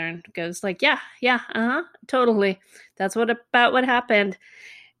each other and goes like, yeah, totally. That's what happened.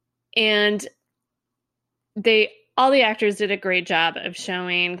 And all the actors did a great job of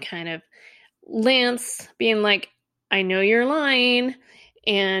showing kind of Lance being like, I know you're lying,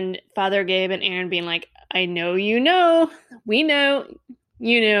 and Father Gabe and Aaron being like, I know we know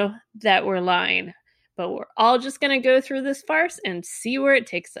that we're lying, but we're all just going to go through this farce and see where it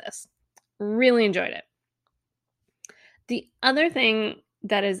takes us. Really enjoyed it. The other thing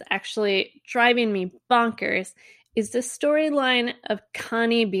that is actually driving me bonkers is the storyline of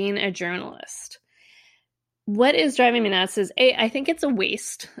Connie being a journalist. What is driving me nuts is, I think it's a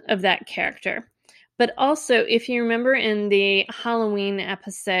waste of that character. But also, if you remember in the Halloween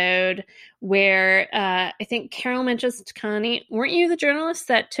episode where I think Carol mentions to Connie, weren't you the journalist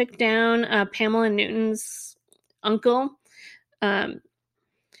that took down Pamela Newton's uncle? And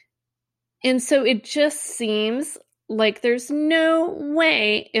so it just seems like there's no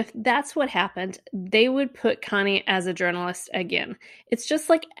way, if that's what happened, they would put Connie as a journalist again. It's just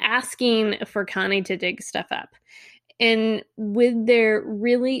like asking for Connie to dig stuff up. And with their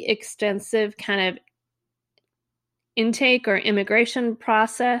really extensive kind of intake or immigration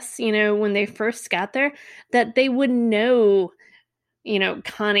process, when they first got there, that they would know,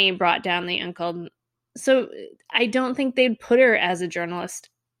 Connie brought down the uncle. So I don't think they'd put her as a journalist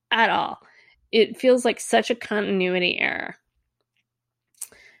at all. It feels like such a continuity error.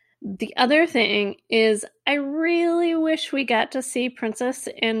 The other thing is, I really wish we got to see Princess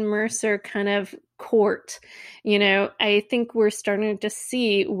and Mercer kind of court. I think we're starting to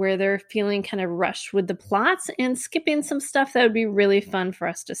see where they're feeling kind of rushed with the plots and skipping some stuff that would be really fun for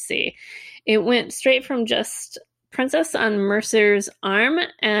us to see. It went straight from just Princess on Mercer's arm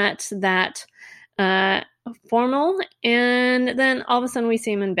at that formal, and then all of a sudden we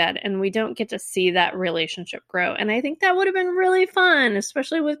see him in bed, and we don't get to see that relationship grow. And I think that would have been really fun,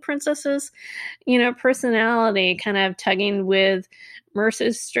 especially with Princess's, personality kind of tugging with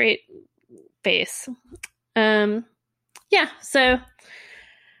Mercer's straight face. So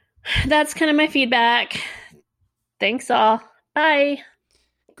that's kind of my feedback. Thanks all. Bye.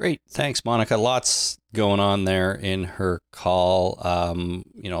 Great. Thanks, Monica. Lots going on there in her call.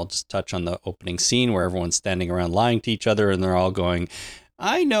 I'll just touch on the opening scene where everyone's standing around lying to each other, and they're all going,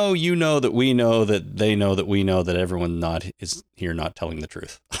 I know, you know, that we know, that they know, that we know, that everyone is here not telling the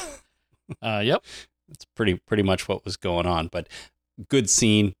truth. Yep. It's pretty much what was going on, but good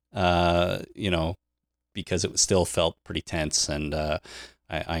scene, because it still felt pretty tense, and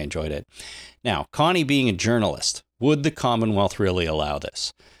I enjoyed it. Now, Connie being a journalist, would the Commonwealth really allow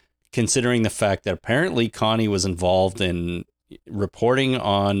this? Considering the fact that apparently Connie was involved in reporting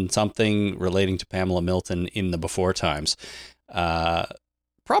on something relating to Pamela Milton in the before times.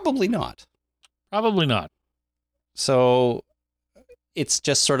 Probably not. Probably not. So it's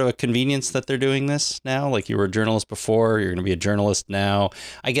just sort of a convenience that they're doing this now. Like, you were a journalist before, you're going to be a journalist now.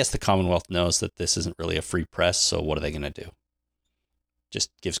 I guess the Commonwealth knows that this isn't really a free press, so what are they going to do? Just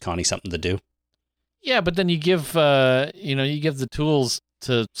gives Connie something to do? Yeah, but then you give the tools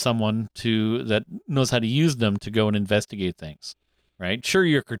to someone that knows how to use them to go and investigate things, right? Sure,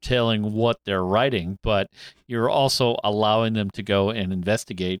 you're curtailing what they're writing, but you're also allowing them to go and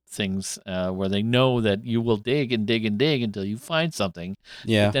investigate things where they know that you will dig and dig and dig until you find something.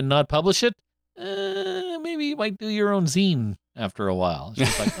 Yeah. But then not publish it. Maybe you might do your own zine after a while. It's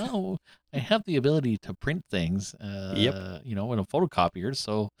just like, oh, I have the ability to print things, in a photocopier.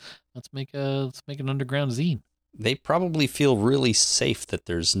 So let's make an underground zine. They probably feel really safe that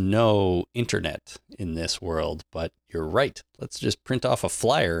there's no internet in this world, but you're right. Let's just print off a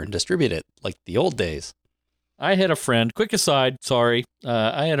flyer and distribute it like the old days. I had a friend, quick aside, sorry.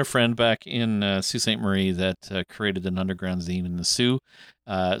 I had a friend back in Sault Ste. Marie that created an underground zine in the Sioux.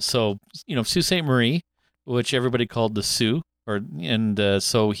 Sault Ste. Marie, which everybody called the Sioux,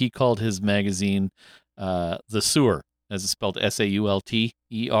 so he called his magazine The Sewer, as it's spelled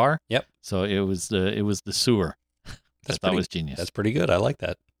Saulter. Yep. So it was the Sewer. That was genius. That's pretty good. I like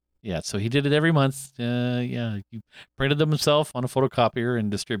that. Yeah, so he did it every month. He printed them himself on a photocopier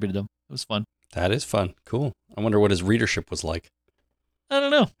and distributed them. It was fun. That is fun. Cool. I wonder what his readership was like. I don't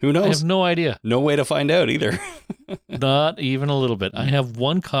know. Who knows? I have no idea. No way to find out either. Not even a little bit. I have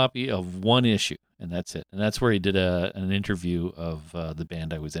one copy of one issue, and that's it. And that's where he did an interview of the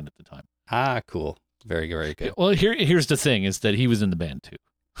band I was in at the time. Ah, cool. Very, very good. Well, here's the thing, is that he was in the band too.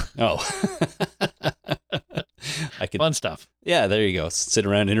 Oh. Fun stuff. Yeah, there you go. Sit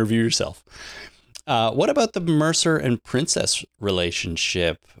around and interview yourself. What about the Mercer and Princess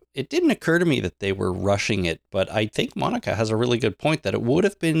relationship? it didn't occur to me that they were rushing it, but I think Monica has a really good point that it would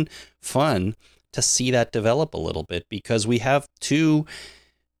have been fun to see that develop a little bit, because we have two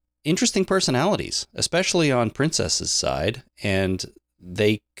interesting personalities, especially on Princess's side, and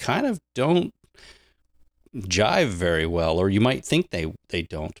they kind of don't jive very well, or you might think they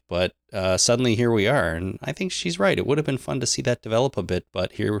don't, but suddenly here we are, and I think she's right. It would have been fun to see that develop a bit,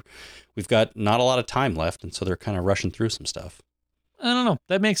 but here we've got not a lot of time left, and so they're kind of rushing through some stuff. I don't know.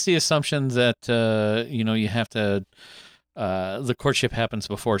 That makes the assumption that, you have to, the courtship happens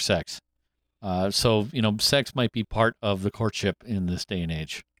before sex. So, sex might be part of the courtship in this day and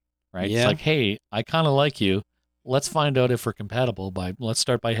age, right? Yeah. It's like, hey, I kind of like you. Let's find out if we're compatible let's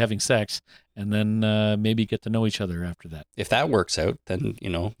start by having sex, and then maybe get to know each other after that. If that works out, then,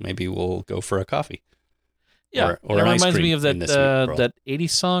 maybe we'll go for a coffee. Yeah, or it an ice reminds me cream of that in this world. that 80s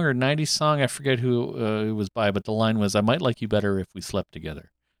song or 90s song. I forget who it was by, but the line was, "I might like you better if we slept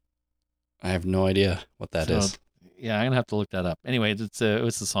together." I have no idea what that is. Yeah, I'm gonna have to look that up. Anyway, it's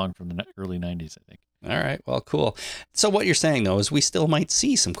the song from the early 90s, I think. All right, well, cool. So what you're saying, though, is we still might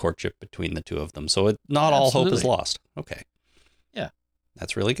see some courtship between the two of them. So not all hope is lost. Okay. Yeah.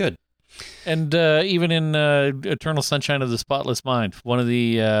 That's really good. And even in Eternal Sunshine of the Spotless Mind, one of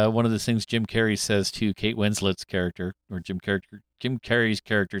the things Jim Carrey says to Kate Winslet's character, or Jim Carrey's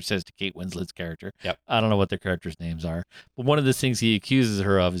character says to Kate Winslet's character. Yep. I don't know what their characters' names are, but one of the things he accuses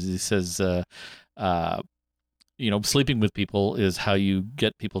her of is he says, sleeping with people is how you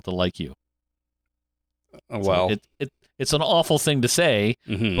get people to like you. Well, so it's an awful thing to say,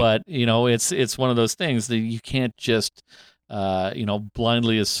 but it's one of those things that you can't just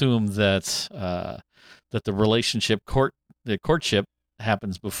blindly assume that the relationship courtship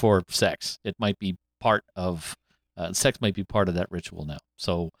happens before sex. It might be part of sex might be part of that ritual now.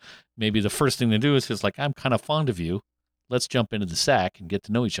 So maybe the first thing to do is just like, I'm kind of fond of you. Let's jump into the sack and get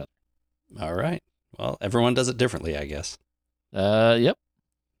to know each other. All right. Well, everyone does it differently, I guess. Yep.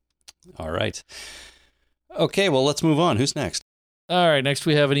 All right. Okay, well, let's move on. Who's next? All right, next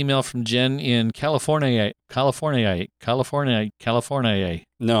we have an email from Jen in California. No, California?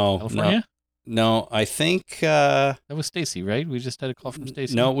 No, I think that was Stacy, right? We just had a call from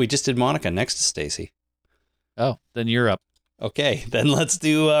Stacy. No, we just did Monica next to Stacy. Oh, then you're up. Okay, then let's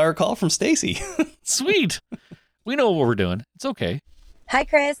do our call from Stacy. Sweet. We know what we're doing. It's okay. Hi,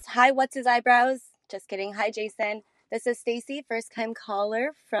 Chris. Hi, What's His Eyebrows? Just kidding. Hi, Jason. This is Stacy, first-time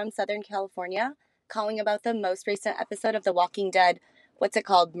caller from Southern California, calling about the most recent episode of The Walking Dead. What's it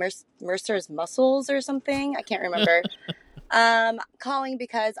called? Mercer's Muscles or something? I can't remember. Calling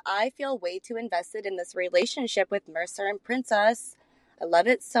because I feel way too invested in this relationship with Mercer and Princess. I love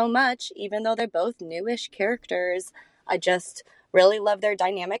it so much, even though they're both newish characters. I just really love their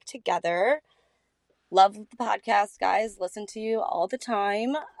dynamic together. Love the podcast, guys. Listen to you all the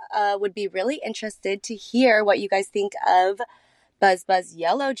time. Would be really interested to hear what you guys think of Buzz Buzz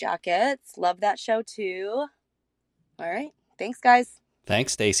Yellow Jackets. Love that show too. All right. Thanks, guys.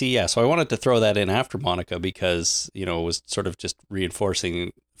 Thanks, Stacy. Yeah, so I wanted to throw that in after Monica because, it was sort of just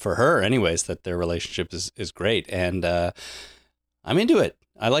reinforcing for her anyways that their relationship is great. And I'm into it.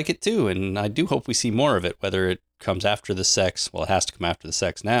 I like it too. And I do hope we see more of it, whether it comes after the sex. Well, it has to come after the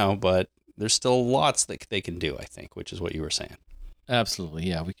sex now, but there's still lots that they can do, I think, which is what you were saying. Absolutely.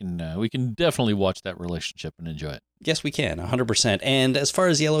 Yeah, we can definitely watch that relationship and enjoy it. Yes, we can, 100%. And as far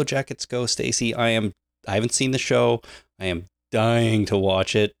as Yellow Jackets go, Stacy, I haven't seen the show. I am dying to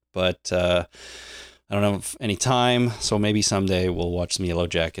watch it, but I don't have any time, so maybe someday we'll watch some Yellow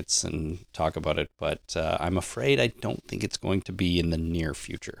Jackets and talk about it, but I'm afraid I don't think it's going to be in the near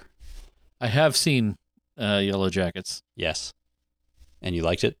future. I have seen Yellow Jackets. Yes. And you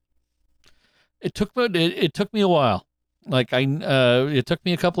liked it? It took me a while. It took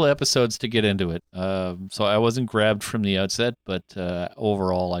me a couple of episodes to get into it. So I wasn't grabbed from the outset, but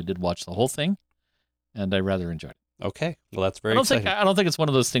overall I did watch the whole thing and I rather enjoyed it. Okay. Well, that's very exciting. I don't think it's one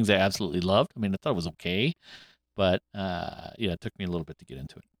of those things I absolutely loved. I mean, I thought it was okay, but it took me a little bit to get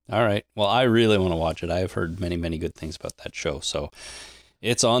into it. All right. Well, I really want to watch it. I have heard many, many good things about that show, so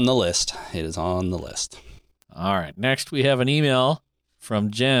it's on the list. It is on the list. All right. Next, we have an email from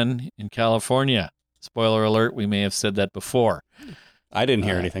Jen in California. Spoiler alert, we may have said that before. I didn't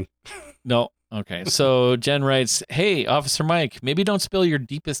hear anything. No. Okay. So Jen writes, "Hey, Officer Mike, maybe don't spill your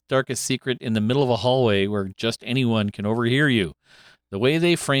deepest, darkest secret in the middle of a hallway where just anyone can overhear you. The way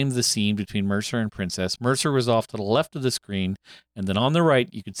they framed the scene between Mercer and Princess, Mercer was off to the left of the screen, and then on the right,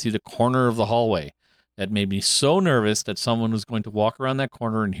 you could see the corner of the hallway. That made me so nervous that someone was going to walk around that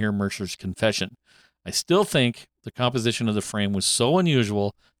corner and hear Mercer's confession. I still think the composition of the frame was so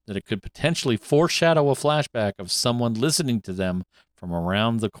unusual that it could potentially foreshadow a flashback of someone listening to them from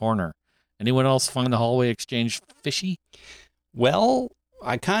around the corner. Anyone else find the hallway exchange fishy? Well,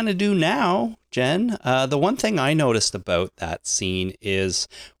 I kind of do now, Jen. The one thing I noticed about that scene is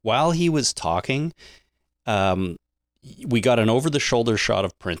while he was talking, we got an over-the-shoulder shot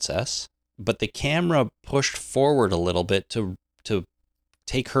of Princess, but the camera pushed forward a little bit to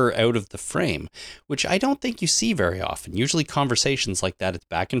take her out of the frame, which I don't think you see very often. Usually conversations like that, it's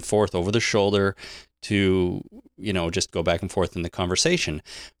back and forth over the shoulder to, just go back and forth in the conversation.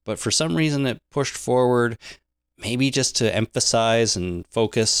 But for some reason it pushed forward, maybe just to emphasize and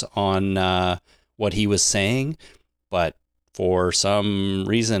focus on what he was saying. But for some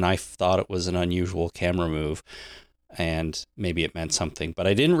reason, I thought it was an unusual camera move, and maybe it meant something. But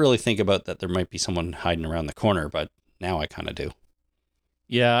I didn't really think about that there might be someone hiding around the corner, but now I kind of do.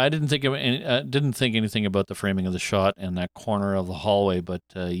 Yeah, I didn't think anything about the framing of the shot and that corner of the hallway, but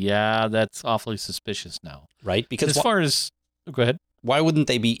yeah, that's awfully suspicious now. Right? Because go ahead. Why wouldn't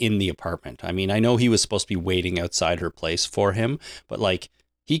they be in the apartment? I mean, I know he was supposed to be waiting outside her place for him, but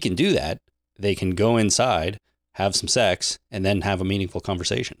he can do that. They can go inside, have some sex, and then have a meaningful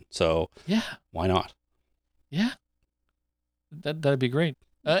conversation. So yeah, why not? Yeah, that'd be great.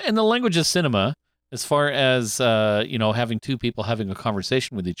 And the language of cinema, as far as having two people having a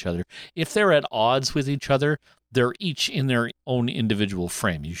conversation with each other, if they're at odds with each other, they're each in their own individual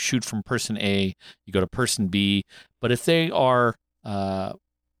frame. You shoot from person A, you go to person B, but if they are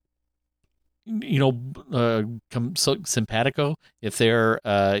simpatico, if they're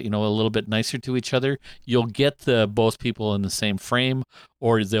a little bit nicer to each other, you'll get both people in the same frame,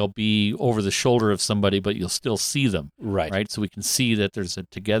 or they'll be over the shoulder of somebody, but you'll still see them. Right. So we can see that there's a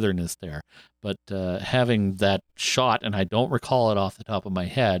togetherness there. But having that shot, and I don't recall it off the top of my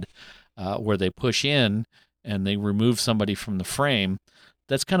head, where they push in and they remove somebody from the frame,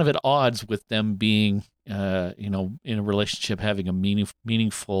 that's kind of at odds with them being in a relationship, having a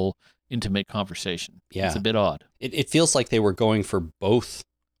meaningful, intimate conversation. Yeah. It's a bit odd. It feels like they were going for both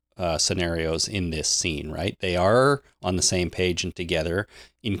scenarios in this scene, right? They are on the same page and together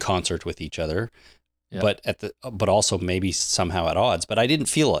in concert with each other, but but also maybe somehow at odds. But I didn't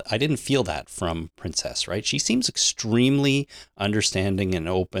feel it. I didn't feel that from Princess, right? She seems extremely understanding and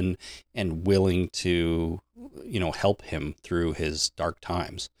open and willing to, help him through his dark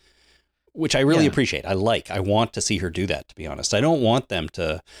times, which I really appreciate. I want to see her do that, to be honest. I don't want them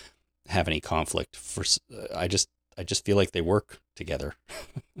to have any conflict. I just feel like they work together.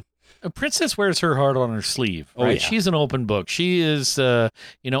 A princess wears her heart on her sleeve, right? Oh, yeah. She's an open book. She is,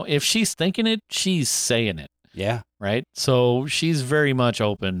 if she's thinking it, she's saying it. Yeah. Right? So she's very much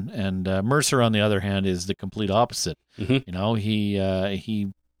open. And Mercer, on the other hand, is the complete opposite. Mm-hmm.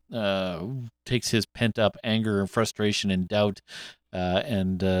 He takes his pent-up anger and frustration and doubt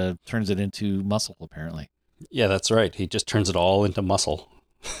and turns it into muscle, apparently. Yeah, that's right. He just turns it all into muscle.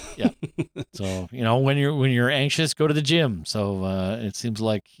 Yeah. So, when you're anxious, go to the gym. So it seems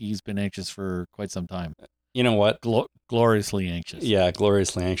like he's been anxious for quite some time. You know what? Gloriously anxious. Yeah,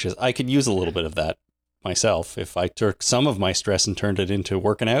 gloriously anxious. I could use a little bit of that myself. If I took some of my stress and turned it into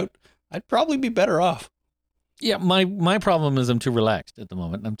working out, I'd probably be better off. Yeah, my problem is I'm too relaxed at the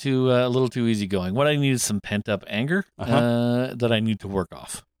moment. I'm a little too easygoing. What I need is some pent up anger that I need to work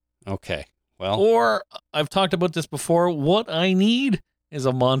off. Okay. Well, or I've talked about this before. What I need is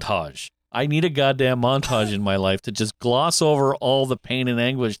a montage. I need a goddamn montage in my life to just gloss over all the pain and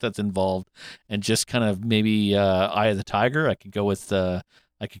anguish that's involved, and just kind of maybe Eye of the Tiger. I could go with that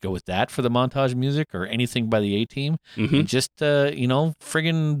for the montage music, or anything by the A-Team. Mm-hmm. And just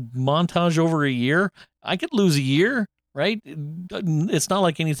friggin' montage over a year. I could lose a year, right? It's not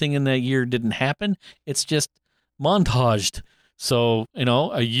like anything in that year didn't happen. It's just montaged. So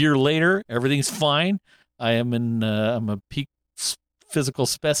a year later, everything's fine. I'm a peak physical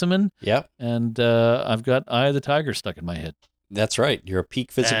specimen. Yep. And I've got Eye of the Tiger stuck in my head. That's right. You're a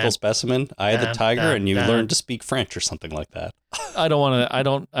peak physical specimen, Eye of the Tiger, and you learned to speak French or something like that. I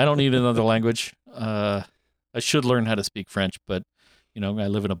don't need another language. I should learn how to speak French, but I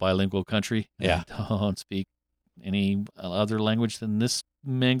live in a bilingual country. Yeah. I don't speak any other language than this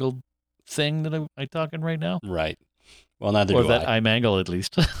mangled thing that I'm talking right now. Right. Well, neither or do that I mangle, at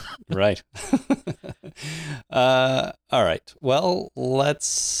least. Right. All right. Well,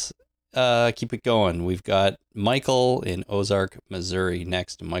 let's keep it going. We've got Michael in Ozark, Missouri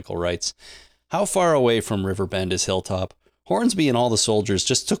next. Michael writes, how far away from Riverbend is Hilltop? Hornsby and all the soldiers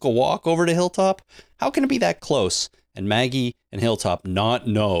just took a walk over to Hilltop? How can it be that close? And Maggie and Hilltop not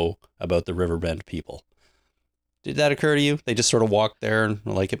know about the Riverbend people? Did that occur to you? They just sort of walked there and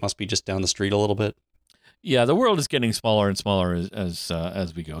it must be just down the street a little bit? Yeah, the world is getting smaller and smaller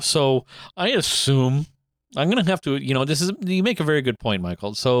as we go. So I assume I'm going to have to, you make a very good point,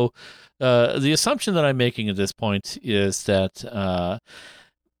 Michael. So the assumption that I'm making at this point is that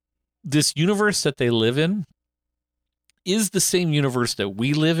this universe that they live in is the same universe that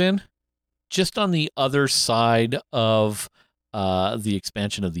we live in, just on the other side of the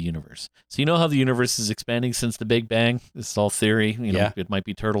expansion of the universe. So you know how the universe is expanding since the Big Bang? This is all theory. It might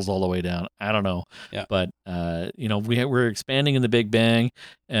be turtles all the way down. I don't know. Yeah. But, we're expanding in the Big Bang.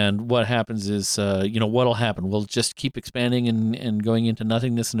 And what happens is, what'll happen? We'll just keep expanding and going into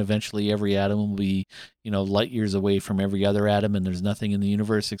nothingness. And eventually every atom will be, light years away from every other atom. And there's nothing in the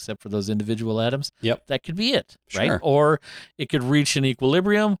universe except for those individual atoms. Yep. That could be it, right? Sure. Or it could reach an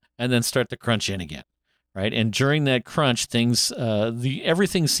equilibrium and then start to crunch in again. Right, and during that crunch,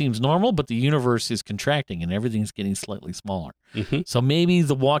 everything seems normal, but the universe is contracting and everything's getting slightly smaller. Mm-hmm. So maybe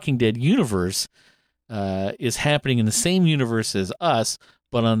the Walking Dead universe is happening in the same universe as us,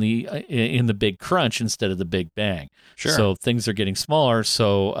 but in the big crunch instead of the Big Bang. Sure. So things are getting smaller.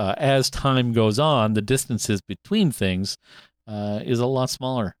 So as time goes on, the distances between things is a lot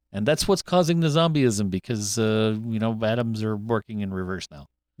smaller, and that's what's causing the zombieism because atoms are working in reverse now.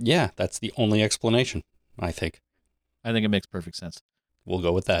 Yeah, that's the only explanation. I think it makes perfect sense. We'll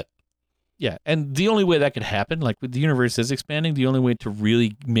go with that. Yeah, and the only way that could happen, like with the universe is expanding, the only way to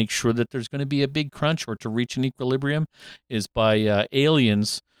really make sure that there's going to be a big crunch or to reach an equilibrium is by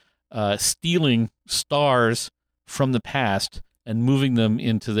aliens stealing stars from the past and moving them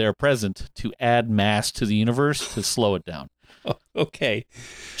into their present to add mass to the universe to slow it down. Okay.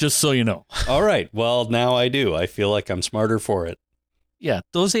 Just so you know. All right. Well, now I do. I feel like I'm smarter for it. Yeah,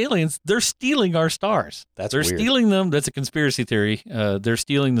 those aliens, they're stealing our stars. They're weird. Stealing them. That's a conspiracy theory. They're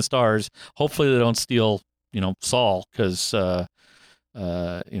stealing the stars. Hopefully they don't steal, Saul, because, who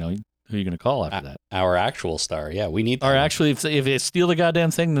are you going to call after that? Our actual star. Yeah, we need that. Or actually, if they steal the goddamn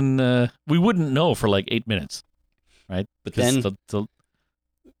thing, then we wouldn't know for like 8 minutes, right? But then...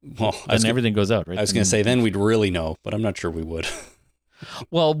 everything goes out, right? I was going to say, then we'd really know, but I'm not sure we would.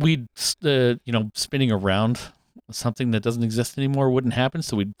 Well, we'd, spinning around something that doesn't exist anymore wouldn't happen,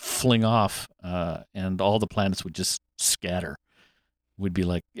 so we'd fling off and all the planets would just scatter. We'd be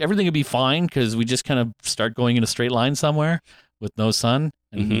like, everything would be fine because we just kind of start going in a straight line somewhere with no sun,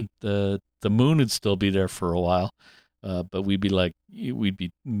 and the moon would still be there for a while, but we'd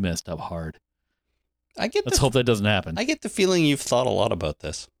be messed up hard. Let's hope that doesn't happen. I get the feeling you've thought a lot about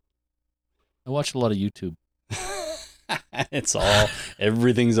this. I watched a lot of YouTube.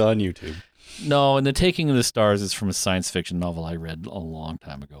 Everything's on YouTube. No, and The Taking of the Stars is from a science fiction novel I read a long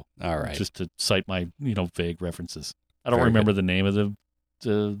time ago. All right. Just to cite my, vague references. I don't remember the name of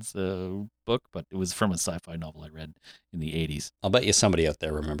the book, but it was from a sci-fi novel I read in the 80s. I'll bet you somebody out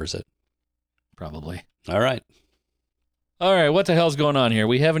there remembers it. Probably. All right. What the hell's going on here?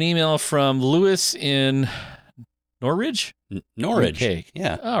 We have an email from Lewis in Norwich? Norwich. Okay.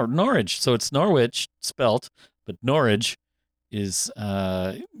 Yeah. Oh, Norwich. So it's Norwich spelt, but Norwich is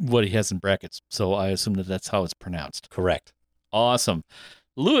what he has in brackets. So I assume that's how it's pronounced. Correct. Awesome.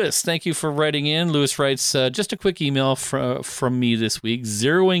 Lewis, thank you for writing in. Lewis writes, just a quick email from me this week,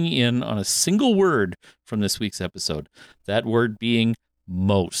 zeroing in on a single word from this week's episode. That word being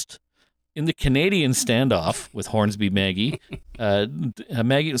most. In the Canadian standoff with Hornsby Maggie,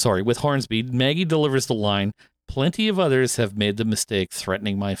 with Hornsby, Maggie delivers the line, "Plenty of others have made the mistake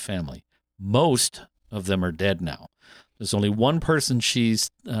threatening my family. Most of them are dead now. There's only one person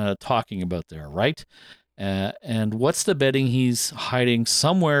she's talking about there, right? And what's the betting he's hiding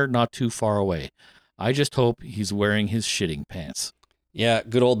somewhere not too far away? I just hope he's wearing his shitting pants." Yeah,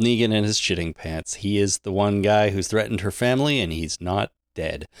 good old Negan and his shitting pants. He is the one guy who's threatened her family, and he's not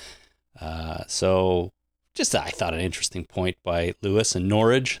dead. So just, I thought, an interesting point by Lewis and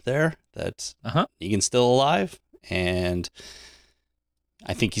Norwich there, that Negan's still alive, and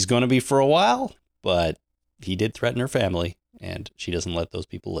I think he's going to be for a while, but he did threaten her family, and she doesn't let those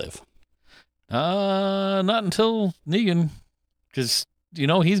people live. Not until Negan, because,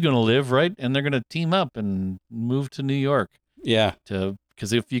 he's going to live, right? And they're going to team up and move to New York. Yeah.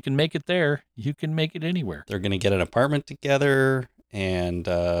 Because if you can make it there, you can make it anywhere. They're going to get an apartment together and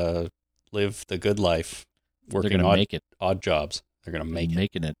live the good life. They're going to make it. Odd jobs. They're going to make it.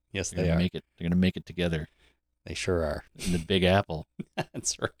 Making it. Yes, They're they are. Make it. They're going to make it together. They sure are. In the Big Apple.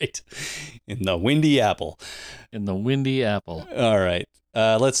 That's right. In the Windy Apple. In the Windy Apple. All right.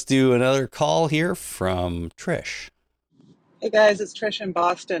 Let's do another call here from Trish. Hey guys, it's Trish in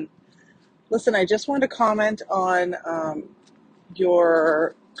Boston. Listen, I just wanted to comment on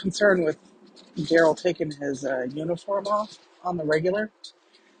your concern with Daryl taking his uniform off on the regular.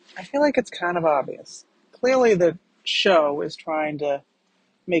 I feel like it's kind of obvious. Clearly the show is trying to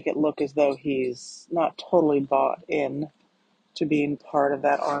make it look as though he's not totally bought in to being part of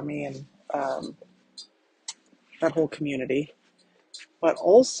that army and that whole community. But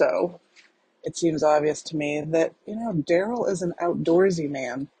also, it seems obvious to me that, Daryl is an outdoorsy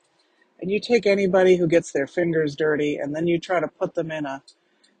man. And you take anybody who gets their fingers dirty and then you try to put them in a,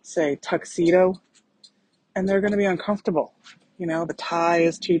 say, tuxedo, and they're going to be uncomfortable. The tie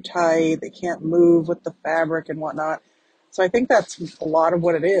is too tight. They can't move with the fabric and whatnot. So I think that's a lot of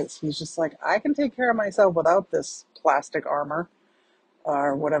what it is. He's just like, I can take care of myself without this plastic armor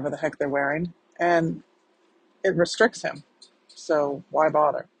or whatever the heck they're wearing. And it restricts him. So why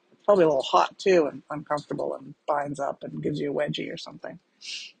bother? It's probably a little hot too and uncomfortable and binds up and gives you a wedgie or something.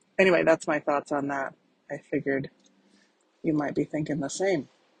 Anyway, that's my thoughts on that. I figured you might be thinking the same.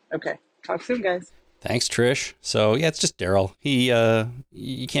 Okay, talk soon, guys. Thanks, Trish. So yeah, it's just Daryl.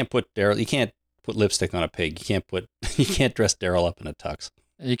 You can't put lipstick on a pig. You can't dress Daryl up in a tux.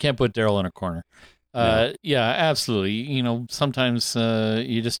 You can't put Daryl in a corner. No. Yeah, absolutely. Sometimes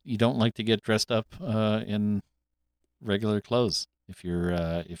you don't like to get dressed up in regular clothes if you're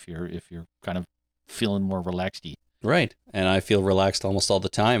kind of feeling more relaxed-y. Right. And I feel relaxed almost all the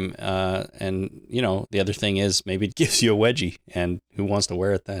time. And the other thing is maybe it gives you a wedgie, and who wants to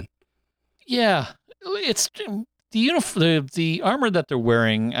wear it then? Yeah. It's the armor that they're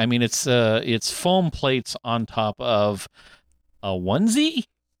wearing. I mean, it's foam plates on top of a onesie.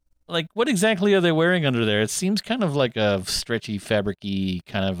 Like, what exactly are they wearing under there? It seems kind of like a stretchy, fabric-y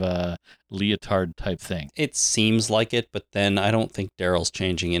kind of a leotard type thing. It seems like it, but then I don't think Daryl's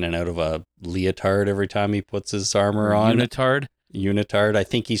changing in and out of a leotard every time he puts his armor on. Unitard. I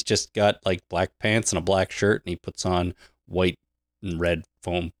think he's just got like black pants and a black shirt, and he puts on white and red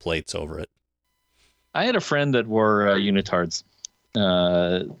foam plates over it. I had a friend that wore unitards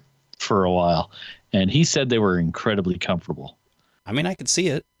for a while, and he said they were incredibly comfortable. I mean, I could see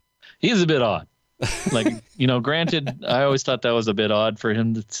it. He's a bit odd. Like, granted, I always thought that was a bit odd for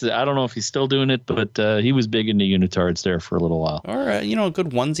him. I don't know if he's still doing it, but he was big into unitards there for a little while. Or, a good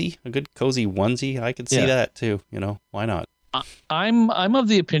onesie, a good cozy onesie. I could see that too. Why not? I'm of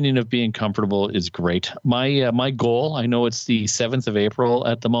the opinion of being comfortable is great. My goal, I know it's the 7th of April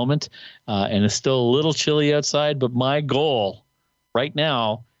at the moment, and it's still a little chilly outside, but my goal right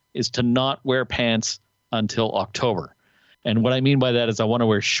now is to not wear pants until October. And what I mean by that is I want to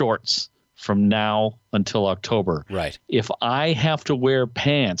wear shorts from now until October. Right. If I have to wear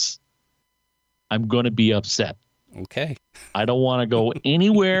pants, I'm going to be upset. Okay. I don't want to go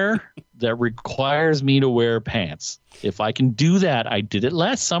anywhere that requires me to wear pants. If I can do that, I did it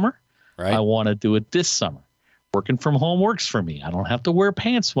last summer. Right. I want to do it this summer. Working from home works for me. I don't have to wear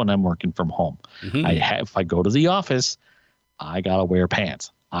pants when I'm working from home. Mm-hmm. If I go to the office, I got to wear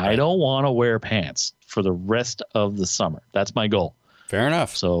pants. I don't want to wear pants for the rest of the summer. That's my goal. Fair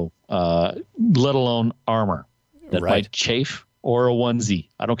enough. So, let alone armor that might chafe or a onesie.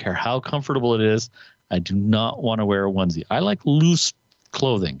 I don't care how comfortable it is. I do not want to wear a onesie. I like loose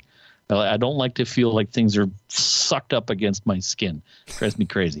clothing. I don't like to feel like things are sucked up against my skin. It drives me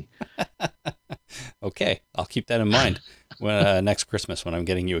crazy. Okay. I'll keep that in mind when next Christmas when I'm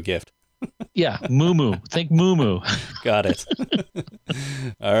getting you a gift. Yeah, moo-moo. Think moo-moo. Got it.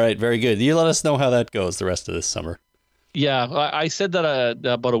 All right, very good. You let us know how that goes the rest of this summer. Yeah, I said that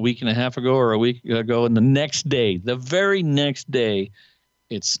about a week and a half ago or a week ago, and the very next day,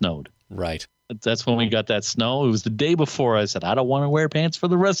 it snowed. Right. That's when we got that snow. It was the day before I said, I don't want to wear pants for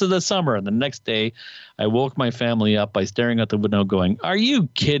the rest of the summer. And the next day, I woke my family up by staring out the window going, are you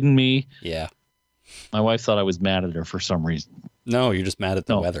kidding me? Yeah. My wife thought I was mad at her for some reason. No, you're just mad at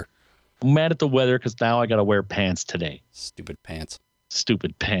the weather. I'm mad at the weather because now I got to wear pants today. Stupid pants.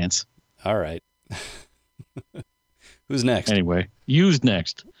 All right. Who's next? Anyway, you's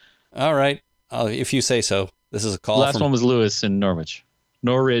next. All right. If you say so. This is a call. The last one was Lewis in Norwich.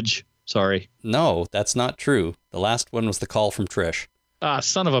 Norridge. Sorry. No, that's not true. The last one was the call from Trish.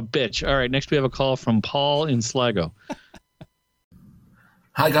 Son of a bitch. All right. Next we have a call from Paul in Sligo.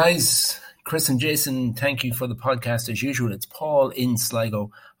 Hi, guys. Chris and Jason, thank you for the podcast as usual. It's Paul in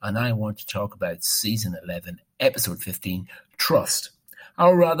Sligo, and I want to talk about Season 11, Episode 15, Trust.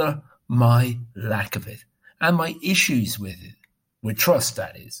 Or rather, my lack of it, and my issues with it. With trust,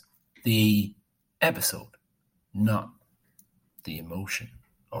 that is. The episode, not the emotion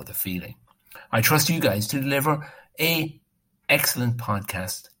or the feeling. I trust you guys to deliver an excellent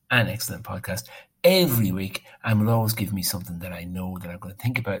podcast every week, and will always give me something that I know that I'm going to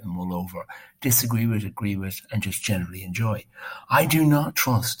think about and mull over, disagree with, agree with, and just generally enjoy. I do not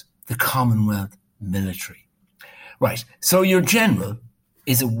trust the Commonwealth military. Right, so your general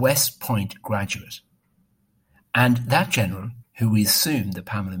is a West Point graduate, and that general, who we assume that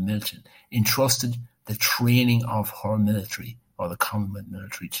Pamela Milton entrusted the training of her military, or the Commonwealth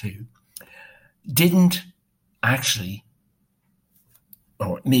military too, didn't actually,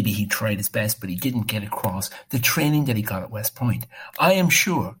 or maybe he tried his best, but he didn't get across the training that he got at West Point. I am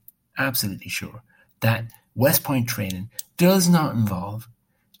sure, absolutely sure, that West Point training does not involve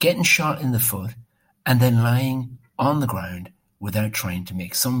getting shot in the foot and then lying on the ground without trying to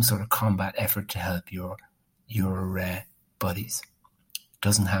make some sort of combat effort to help your buddies.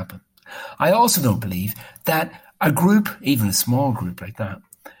 Doesn't happen. I also don't believe that a group, even a small group like that,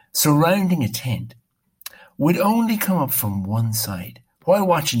 surrounding a tent would only come up from one side. While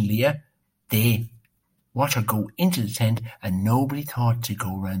watching Leah, they watch her go into the tent, and nobody thought to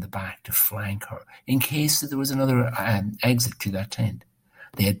go around the back to flank her in case that there was another exit to that tent.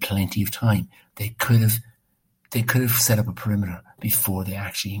 They had plenty of time. They could have set up a perimeter before they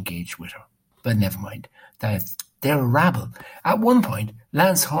actually engaged with her. But never mind. They're a rabble. At one point,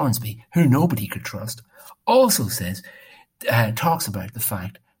 Lance Hornsby, who nobody could trust, also talks about the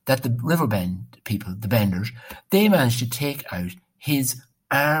fact that the Riverbend people, the Benders, they managed to take out his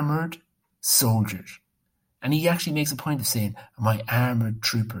armoured soldiers. And he actually makes a point of saying, my armoured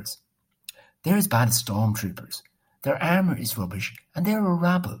troopers. They're as bad as stormtroopers. Their armour is rubbish, and they're a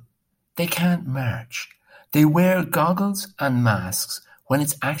rabble. They can't march. They wear goggles and masks when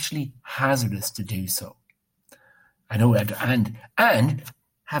it's actually hazardous to do so. I know, and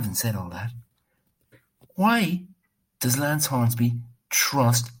having said all that, why does Lance Hornsby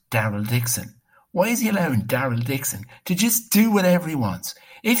trust Daryl Dixon? Why is he allowing Daryl Dixon to just do whatever he wants?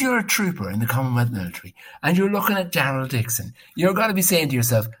 If you're a trooper in the Commonwealth military and you're looking at Daryl Dixon, you're going to be saying to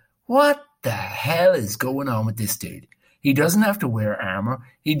yourself, what the hell is going on with this dude? He doesn't have to wear armour.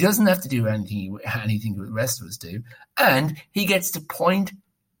 He doesn't have to do anything the rest of us do. And he gets to point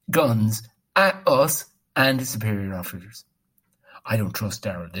guns at us and his superior officers. I don't trust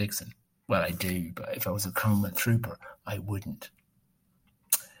Daryl Dixon. Well, I do, but if I was a Commonwealth trooper, I wouldn't.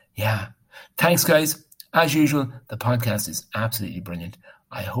 Yeah. Thanks, guys. As usual, the podcast is absolutely brilliant.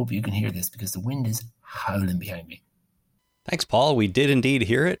 I hope you can hear this because the wind is howling behind me. Thanks, Paul. We did indeed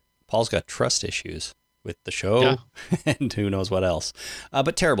hear it. Paul's got trust issues with the show and who knows what else.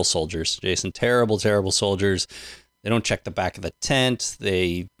 But terrible soldiers, Jason. Terrible, terrible soldiers. They don't check the back of the tent.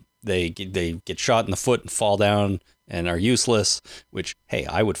 They get shot in the foot and fall down and are useless, which, hey,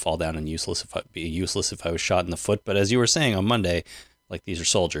 I would fall down and be useless if I was shot in the foot. But as you were saying on Monday, like, these are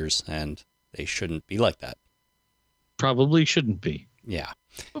soldiers and they shouldn't be like that. Probably shouldn't be. Yeah.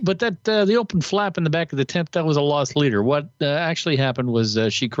 But that the open flap in the back of the tent, that was a lost leader. What actually happened was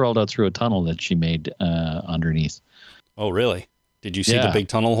she crawled out through a tunnel that she made underneath. Oh, really? Did you see the big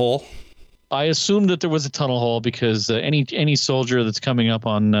tunnel hole? I assumed that there was a tunnel hole because any soldier that's coming up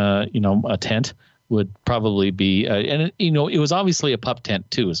on a tent would probably be and it was obviously a pup tent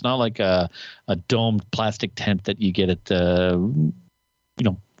too. It's not like a domed plastic tent that you get at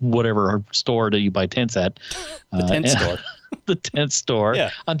whatever store that you buy tents at. The tent store. The tent store.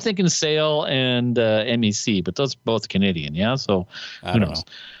 Yeah. I'm thinking Sale and MEC, but those are both Canadian. Yeah. So who knows?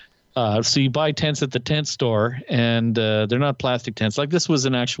 So you buy tents at the tent store, and they're not plastic tents. Like, this was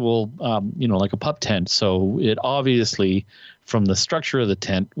an actual, like a pup tent. So it obviously, from the structure of the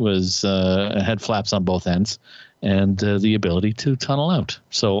tent, was had flaps on both ends and the ability to tunnel out.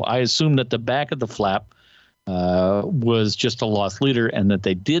 So I assume that the back of the flap was just a lost leader, and that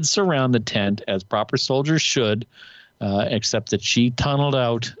they did surround the tent as proper soldiers should, except that she tunneled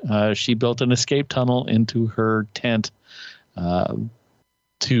out. She built an escape tunnel into her tent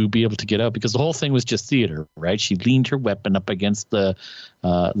to be able to get out, because the whole thing was just theater, right? She leaned her weapon up against the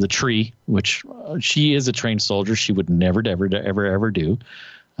tree, which she is a trained soldier. She would never do,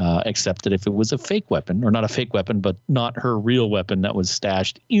 except that if it was a fake weapon, or not a fake weapon, but not her real weapon that was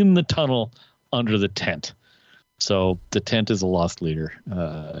stashed in the tunnel under the tent. So the tent is a lost leader.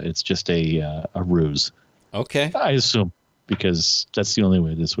 It's just a ruse. Okay. I assume, because that's the only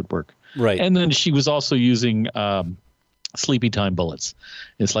way this would work. Right. And then she was also using sleepy time bullets.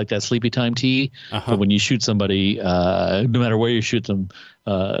 It's like that sleepy time tea, but when you shoot somebody, no matter where you shoot them,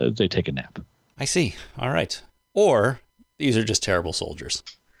 they take a nap. I see. All right. Or these are just terrible soldiers.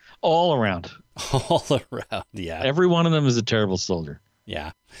 All around. All around, yeah. Every one of them is a terrible soldier.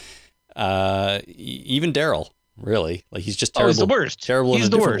 Yeah. Even Daryl, really. Like, he's just terrible. He's the worst. Terrible in a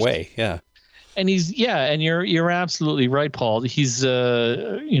different way. Yeah. And and you're absolutely right, Paul. He's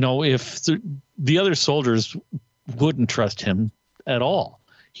if the other soldiers wouldn't trust him at all,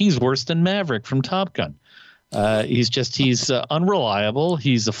 he's worse than Maverick from Top Gun. He's unreliable.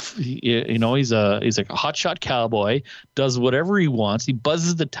 He's a hotshot cowboy, does whatever he wants. He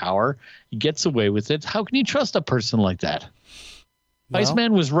buzzes the tower. He gets away with it. How can you trust a person like that? Well,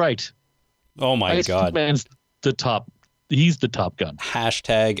 Iceman was right. Oh my God. Iceman's the top. He's the Top Gun.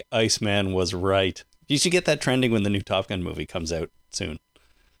 Hashtag Iceman was right. You should get that trending when the new Top Gun movie comes out soon.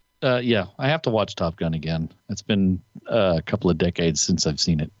 Yeah, I have to watch Top Gun again. It's been a couple of decades since I've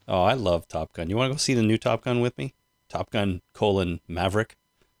seen it. Oh, I love Top Gun. You want to go see the new Top Gun with me? Top Gun : Maverick.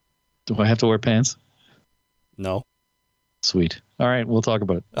 Do I have to wear pants? No. Sweet. All right, we'll talk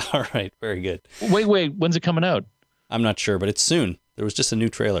about it. All right, very good. Wait, when's it coming out? I'm not sure, but it's soon. There was just a new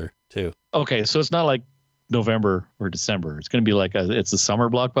trailer, too. Okay, so it's not like November or December. It's going to be like it's a summer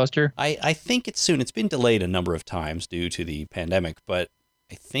blockbuster? I think it's soon. It's been delayed a number of times due to the pandemic, but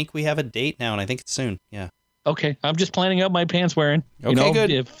I think we have a date now, and I think it's soon. Yeah. Okay, I'm just planning out my pants wearing. Okay, good.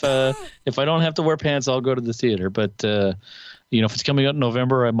 If I don't have to wear pants, I'll go to the theater. But if it's coming out in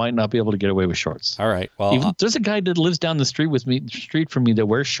November, I might not be able to get away with shorts. All right. Well, there's a guy that lives down the street from me that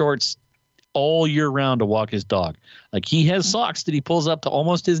wears shorts all year round to walk his dog. Like, he has socks that he pulls up to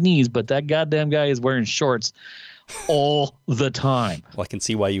almost his knees, but that goddamn guy is wearing shorts all the time. Well, I can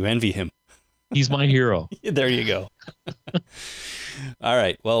see why you envy him. He's my hero. There you go. All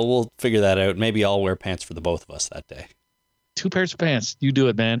right. Well, we'll figure that out. Maybe I'll wear pants for the both of us that day. 2 pairs of pants. You do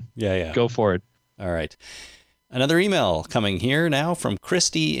it, man. Yeah. Go for it. All right. Another email coming here now from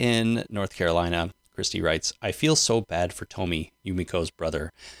Christy in North Carolina. Christy writes, I feel so bad for Tomi, Yumiko's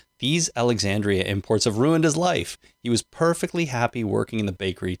brother. These Alexandria imports have ruined his life. He was perfectly happy working in the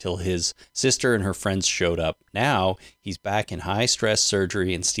bakery till his sister and her friends showed up. Now he's back in high-stress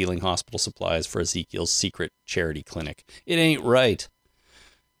surgery and stealing hospital supplies for Ezekiel's secret charity clinic. It ain't right.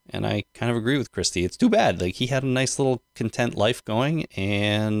 And I kind of agree with Christy. It's too bad. Like, he had a nice little content life going,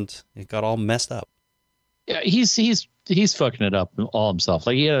 and it got all messed up. Yeah, he's fucking it up all himself.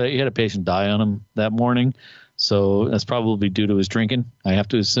 Like, he had a patient die on him that morning. So that's probably due to his drinking, I have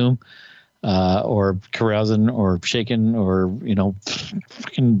to assume, or carousing or shaking or,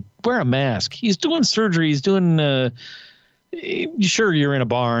 freaking wear a mask. He's doing surgery. He's doing, sure, you're in a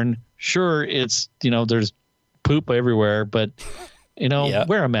barn. Sure, it's, there's poop everywhere, but,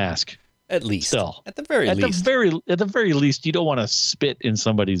 wear a mask. At least. Still. At the very least. At the very least, you don't want to spit in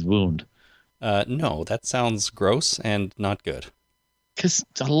somebody's wound. No, that sounds gross and not good. Because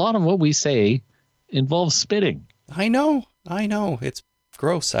a lot of what we say involves spitting. I know. It's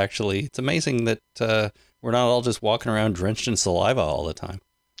gross, actually. It's amazing that we're not all just walking around drenched in saliva all the time.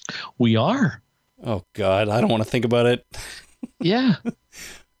 We are. Oh, God. I don't want to think about it. Yeah.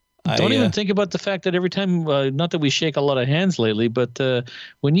 Don't even think about the fact that every time, not that we shake a lot of hands lately, but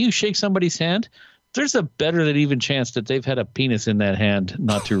when you shake somebody's hand, there's a better than even chance that they've had a penis in that hand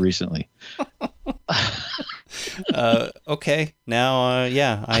not too recently. Okay. Now,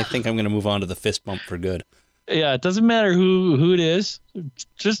 I think I'm going to move on to the fist bump for good. Yeah, it doesn't matter who it is.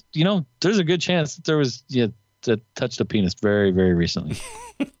 Just, there's a good chance that there was that touched a penis very, very recently.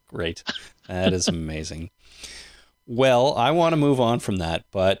 Great. That is amazing. Well, I want to move on from that,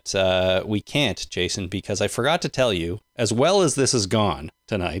 but we can't, Jason, because I forgot to tell you, as well as this has gone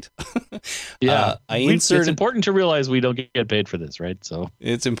tonight. Yeah, it's important to realize we don't get paid for this, right? So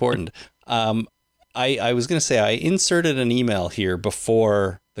it's important. I was going to say I inserted an email here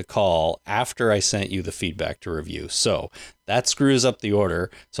before the call after I sent you the feedback to review. So that screws up the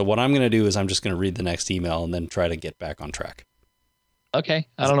order. So what I'm going to do is I'm just going to read the next email and then try to get back on track. Okay.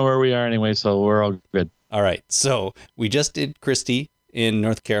 I don't know where we are anyway, so we're all good. All right. So we just did Christy in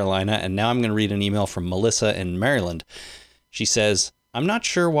North Carolina, and now I'm going to read an email from Melissa in Maryland. She says, I'm not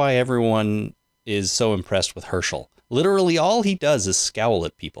sure why everyone is so impressed with Herschel. Literally all he does is scowl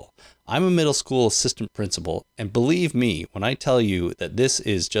at people. I'm a middle school assistant principal, and believe me when I tell you that this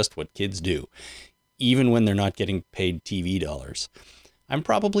is just what kids do, even when they're not getting paid TV dollars. I'm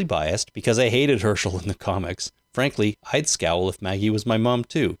probably biased because I hated Herschel in the comics. Frankly, I'd scowl if Maggie was my mom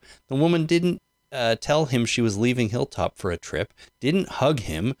too. The woman didn't tell him she was leaving Hilltop for a trip, didn't hug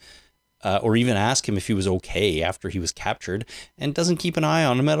him, or even ask him if he was okay after he was captured, and doesn't keep an eye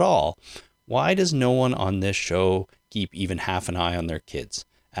on him at all. Why does no one on this show keep even half an eye on their kids?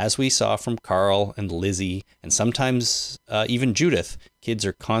 As we saw from Carl and Lizzie, and sometimes even Judith, kids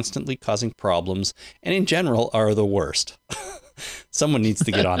are constantly causing problems, and in general are the worst. Someone needs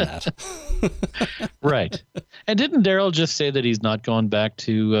to get on that. Right. And didn't Daryl just say that he's not going back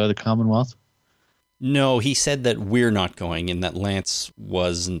to the Commonwealth? No, he said that we're not going and that Lance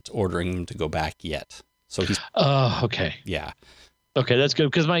wasn't ordering him to go back yet. So he's... Oh, okay. Yeah. Okay, that's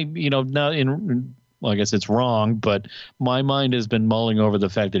good. Because now well, I guess it's wrong, but my mind has been mulling over the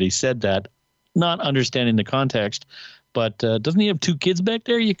fact that he said that, not understanding the context. But doesn't he have 2 kids back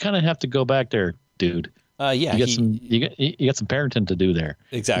there? You kind of have to go back there, dude. Yeah. You got some parenting to do there.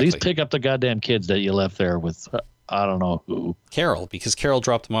 Exactly. At least pick up the goddamn kids that you left there with I don't know who. Carol, because Carol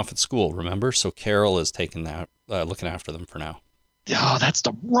dropped them off at school, remember? So Carol is taking that, looking after them for now. Oh, that's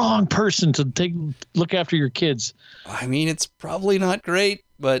the wrong person to look after your kids. I mean, it's probably not great,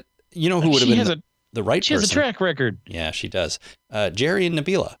 but you know who would have been the right person? She has a track record. Yeah, she does. Jerry and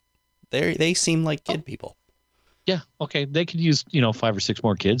Nabila. They seem like kid people. Yeah, okay. They could use, 5 or 6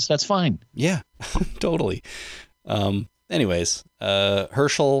 more kids. That's fine. Yeah, totally. Anyways,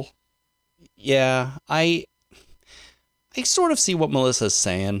 Herschel, yeah, I sort of see what Melissa's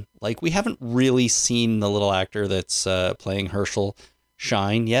saying. Like, we haven't really seen the little actor that's playing Herschel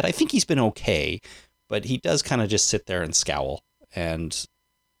shine yet. I think he's been okay, but he does kind of just sit there and scowl. And,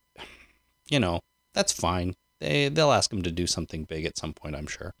 that's fine. They'll ask him to do something big at some point, I'm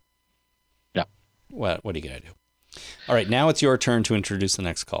sure. Yeah. What are you going to do? All right, now it's your turn to introduce the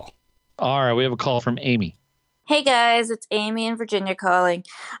next call. All right, we have a call from Amy. Hey guys, it's Amy in Virginia calling.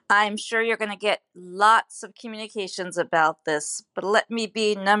 I'm sure you're going to get lots of communications about this, but let me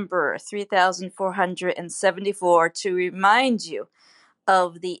be number 3474 to remind you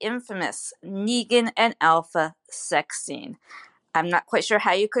of the infamous Negan and Alpha sex scene. I'm not quite sure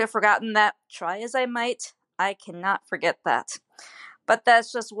how you could have forgotten that. Try as I might, I cannot forget that. But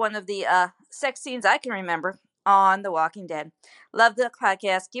that's just one of the sex scenes I can remember on The Walking Dead. Love the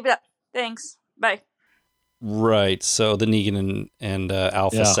podcast. Keep it up. Thanks. Bye. Right. So the Negan and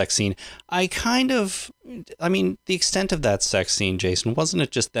Alpha sex scene. the extent of that sex scene, Jason, wasn't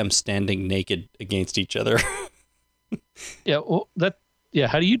it just them standing naked against each other? Yeah. Well,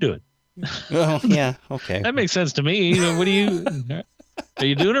 how do you do it? Well, yeah. Okay. That makes sense to me. What do you, are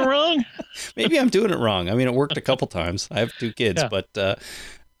you doing it wrong? Maybe I'm doing it wrong. I mean, it worked a couple times. I have 2 kids, but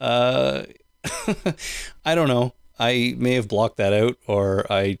I don't know. I may have blocked that out, or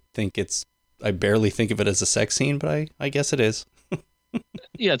I barely think of it as a sex scene, but I guess it is.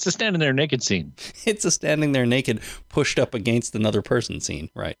 Yeah, it's a standing there naked scene. It's a standing there naked, pushed up against another person scene,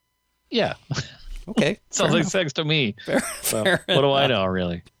 right? Yeah. Okay. Sounds like sex to me. Fair what do I know,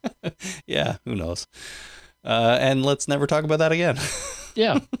 really? Yeah, who knows? And let's never talk about that again.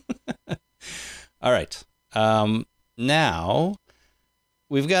 Yeah. All right. Now,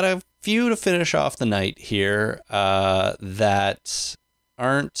 we've got a few to finish off the night here that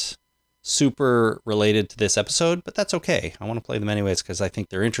aren't super related to this episode, but that's okay. I want to play them anyways because I think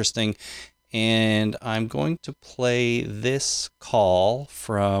they're interesting. And I'm going to play this call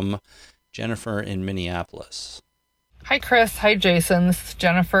from Jennifer in Minneapolis. Hi, Chris. Hi, Jason. This is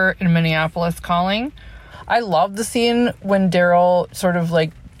Jennifer in Minneapolis calling. I love the scene when Daryl sort of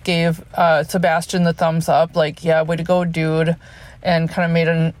gave Sebastian the thumbs up, yeah, way to go, dude, and kind of made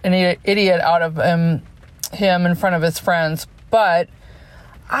an idiot out of him in front of his friends. But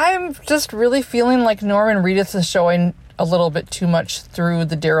I'm just really feeling like Norman Reedus is showing a little bit too much through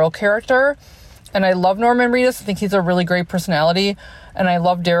the Daryl character. And I love Norman Reedus. I think he's a really great personality. And I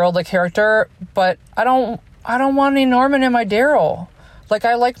love Daryl, the character. But I don't want any Norman in my Daryl.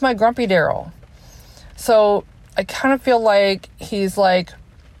 I like my grumpy Daryl. So I kind of feel like he's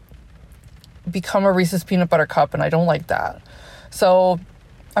become a Reese's Peanut Butter Cup, and I don't like that. So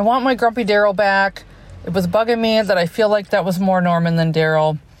I want my grumpy Daryl back. It was bugging me that I feel like that was more Norman than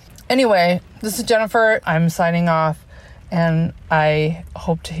Daryl. Anyway, this is Jennifer. I'm signing off, and I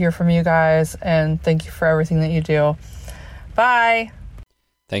hope to hear from you guys, and thank you for everything that you do. Bye.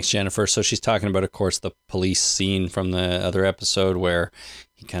 Thanks, Jennifer. So she's talking about, of course, the police scene from the other episode where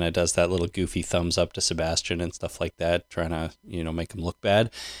he kind of does that little goofy thumbs up to Sebastian and stuff like that, trying to, make him look bad.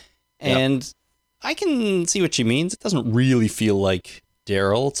 And I can see what she means. It doesn't really feel like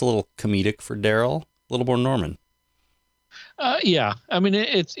Daryl. It's a little comedic for Daryl, a little more Norman. Yeah. I mean,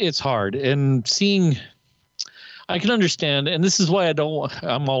 it's hard. And seeing, I can understand, and this is why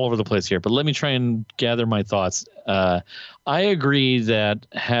I'm all over the place here, but let me try and gather my thoughts. I agree that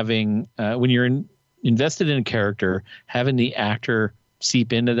having, when you're invested in a character, having the actor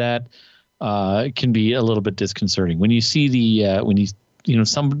seep into that can be a little bit disconcerting. When you see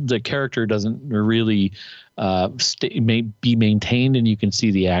the character doesn't really may be maintained, and you can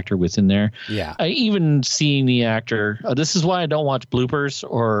see the actor within there. Yeah. Even seeing the actor, this is why I don't watch bloopers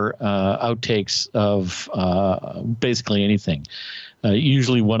or outtakes of basically anything.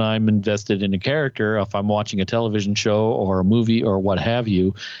 Usually when I'm invested in a character, if I'm watching a television show or a movie or what have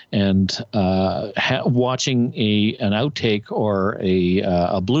you, and watching an outtake or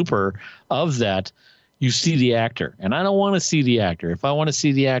a blooper of that, you see the actor, and I don't want to see the actor. If I want to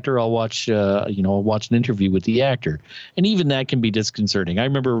see the actor, I'll watch, I'll watch an interview with the actor, and even that can be disconcerting. I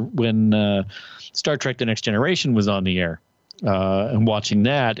remember when Star Trek: The Next Generation was on the air, and watching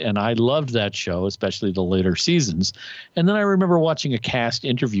that, and I loved that show, especially the later seasons. And then I remember watching a cast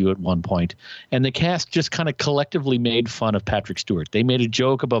interview at one point, and the cast just kind of collectively made fun of Patrick Stewart. They made a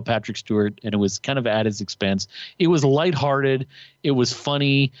joke about Patrick Stewart, and it was kind of at his expense. It was lighthearted. It was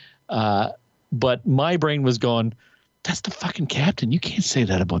funny, but my brain was going, that's the fucking captain. You can't say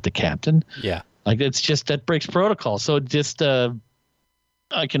that about the captain. Yeah. Like, it's just, that breaks protocol. So just,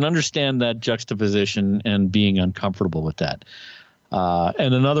 I can understand that juxtaposition and being uncomfortable with that.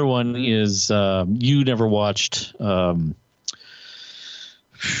 And another one is, you never watched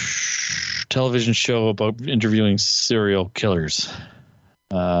television show about interviewing serial killers.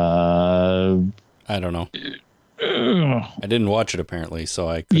 I don't know. I didn't watch it apparently, so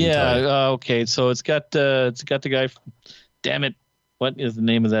I couldn't tell you. Okay. So it's got the guy. Damn it! What is the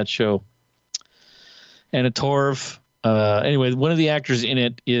name of that show? Anna Torv. Anyway, one of the actors in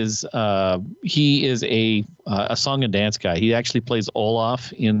it is he is a song and dance guy. He actually plays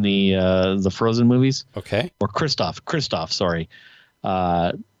Olaf in the Frozen movies. Okay. Or Kristoff. Sorry.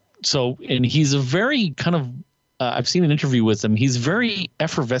 So, and he's a very kind of. I've seen an interview with him. He's very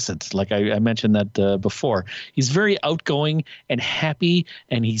effervescent, like I mentioned that before. He's very outgoing and happy,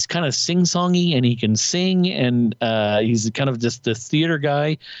 and he's kind of sing-songy, and he can sing, and he's kind of just the theater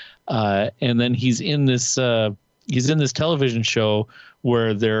guy. And then he's in this television show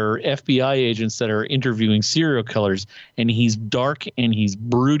where they're FBI agents that are interviewing serial killers, and he's dark and he's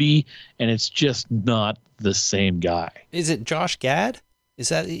broody, and it's just not the same guy. Is it Josh Gad? Is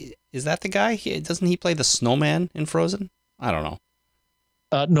that the guy? Doesn't he play the snowman in Frozen? I don't know.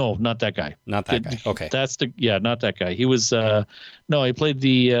 No, not that guy. Not that guy. Okay. Not that guy. He was he played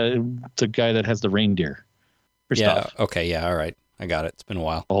the guy that has the reindeer. Yeah. Okay. Yeah. All right. I got it. It's been a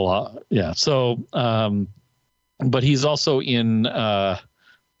while. Yeah. So, but he's also in the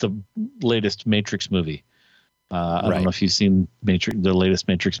latest Matrix movie. I don't know if you've seen the latest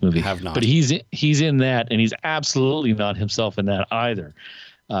Matrix movie. I have not. But he's in that, and he's absolutely not himself in that either.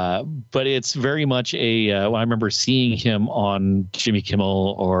 But it's very much I remember seeing him on Jimmy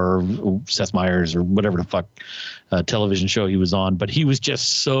Kimmel or Seth Meyers or whatever the fuck television show he was on. But he was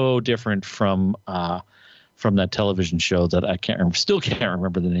just so different from that television show that I still can't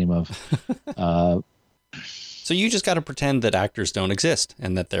remember the name of. So you just got to pretend that actors don't exist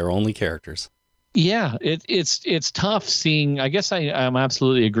and that they're only characters. Yeah, it's tough seeing. I guess I'm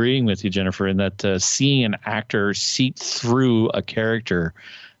absolutely agreeing with you, Jennifer, in that seeing an actor seep through a character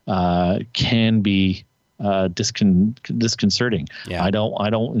can be disconcerting. Yeah. I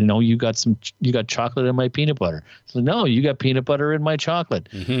don't. You got chocolate in my peanut butter. So no, you got peanut butter in my chocolate.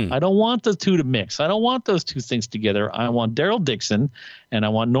 Mm-hmm. I don't want the two to mix. I don't want those two things together. I want Daryl Dixon and I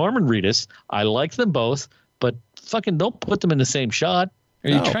want Norman Reedus. I like them both, but fucking don't put them in the same shot. Are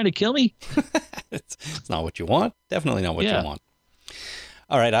you trying to kill me? It's not what you want. Definitely not what you want.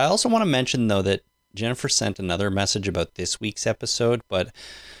 All right. I also want to mention, though, that Jennifer sent another message about this week's episode, but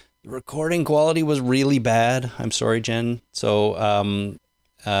the recording quality was really bad. I'm sorry, Jen. So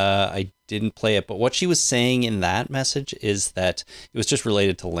I didn't play it. But what she was saying in that message is that it was just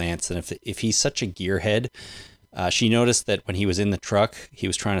related to Lance. And if he's such a gearhead, she noticed that when he was in the truck, he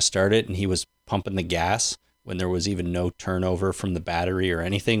was trying to start it and he was pumping the gas when there was even no turnover from the battery or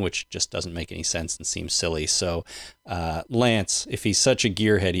anything, which just doesn't make any sense and seems silly. So Lance, if he's such a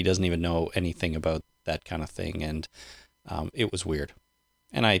gearhead, he doesn't even know anything about that kind of thing. And it was weird.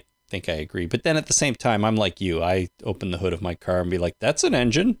 And I think I agree. But then at the same time, I'm like you. I open the hood of my car and be like, that's an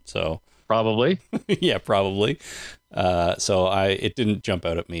engine. So probably. Yeah, probably. So it didn't jump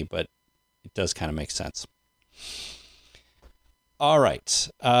out at me, but it does kind of make sense. All right.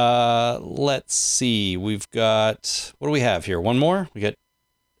 Let's see. We've got, what do we have here? One more? We got,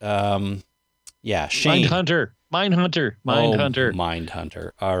 Shane. Mindhunter.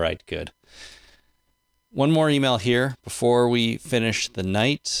 All right, good. One more email here before we finish the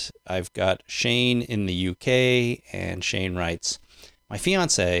night. I've got Shane in the UK, and Shane writes, my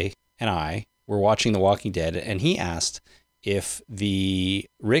fiance and I were watching The Walking Dead, and he asked if the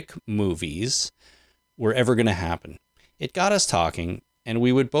Rick movies were ever going to happen. It got us talking, and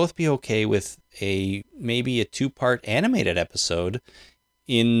we would both be okay with maybe a 2-part animated episode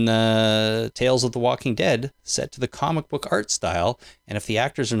in Tales of the Walking Dead set to the comic book art style, and if the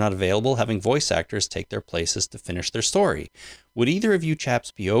actors are not available, having voice actors take their places to finish their story. Would either of you chaps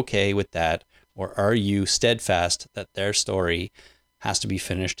be okay with that, or are you steadfast that their story has to be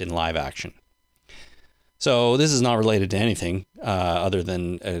finished in live action? So this is not related to anything other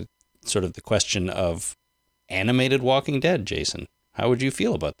than sort of the question of animated Walking Dead. Jason, how would you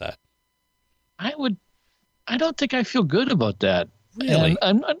feel about that? I don't think I feel good about that. Really?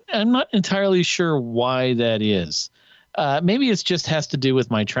 And I'm not entirely sure why that is. maybe it's just has to do with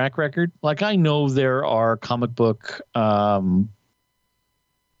my track record. Like, I know there are comic book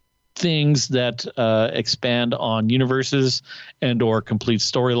things that expand on universes and or complete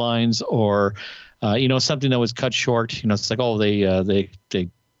storylines, or something that was cut short. It's like, oh, they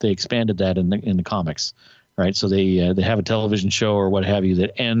expanded that in the comics, right? So they have a television show or what have you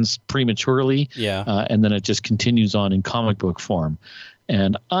that ends prematurely, and then it just continues on in comic book form.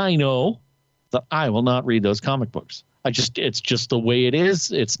 And I know that I will not read those comic books. It's just the way it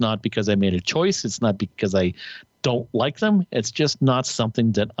is. It's not because I made a choice. It's not because I don't like them. It's just not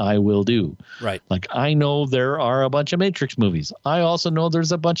something that I will do. Right. Like, I know there are a bunch of Matrix movies. I also know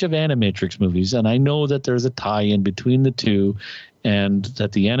there's a bunch of Animatrix movies, and I know that there's a tie-in between the two, and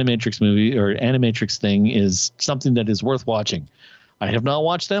that the Animatrix movie or Animatrix thing is something that is worth watching. I have not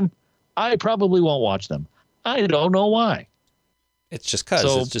watched them. I probably won't watch them. I don't know why. It's just because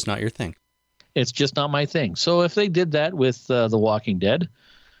it's just not your thing. It's just not my thing. So if they did that with The Walking Dead,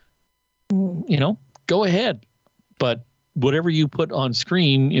 go ahead. But whatever you put on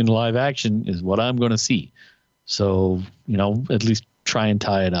screen in live action is what I'm going to see. So, at least try and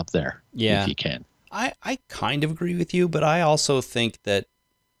tie it up there if you can. I kind of agree with you, but I also think that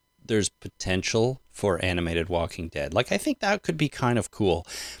there's potential for animated Walking Dead. Like, I think that could be kind of cool.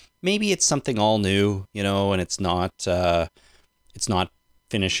 Maybe it's something all new, and it's not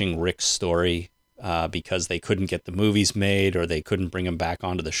finishing Rick's story because they couldn't get the movies made, or they couldn't bring him back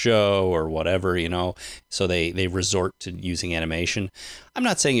onto the show or whatever, so they resort to using animation. I'm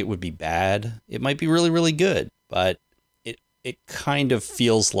not saying it would be bad. It might be really, really good, but it kind of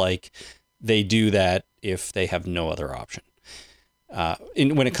feels like they do that if they have no other option.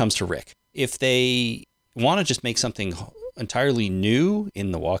 When it comes to Rick, if they want to just make something entirely new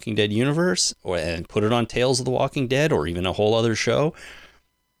in the Walking Dead universe, and put it on Tales of the Walking Dead, or even a whole other show,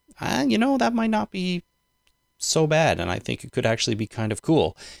 that might not be so bad, and I think it could actually be kind of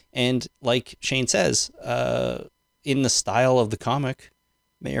cool. And like Shane says, in the style of the comic,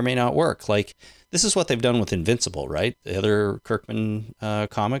 may or may not work. Like, this is what they've done with Invincible, right? The other Kirkman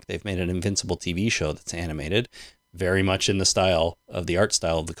comic, they've made an Invincible TV show that's animated, very much in the style of the art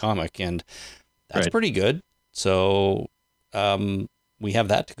style of the comic, and that's pretty good. So we have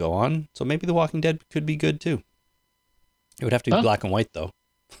that to go on. So maybe The Walking Dead could be good too. It would have to be black and white, though.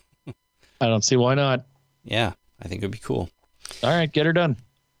 I don't see why not. Yeah, I think it would be cool. All right, get her done.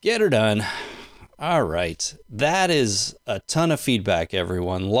 Get her done. All right. That is a ton of feedback,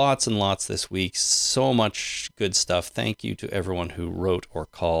 everyone. Lots and lots this week. So much good stuff. Thank you to everyone who wrote or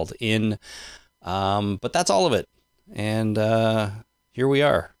called in. But that's all of it. And here we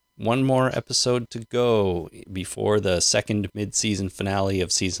are. One more episode to go before the second mid-season finale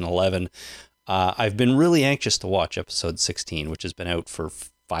of season 11. I've been really anxious to watch episode 16, which has been out for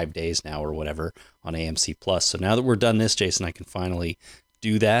 5 days now or whatever on AMC Plus. So now that we're done this, Jason, I can finally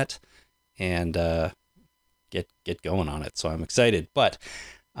do that and get going on it. So I'm excited. But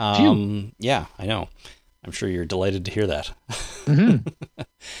yeah, I know. I'm sure you're delighted to hear that. Mm-hmm.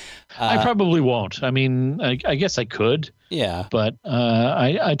 I probably won't. I mean, I guess I could. Yeah. But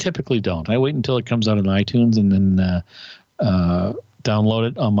I typically don't. I wait until it comes out on iTunes and then download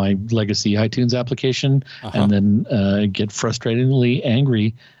it on my legacy iTunes application, and then get frustratingly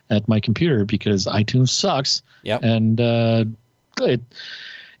angry at my computer because iTunes sucks. Yep. And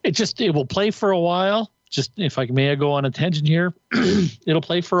it will play for a while. Just if I may go on a tangent here, it'll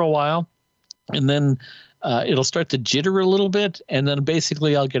play for a while, and then it'll start to jitter a little bit, and then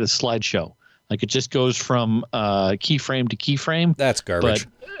basically I'll get a slideshow. Like, it just goes from keyframe to keyframe. That's garbage.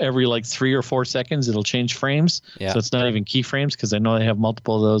 But every 3 or 4 seconds, it'll change frames. Yeah. So it's not even keyframes, because I know they have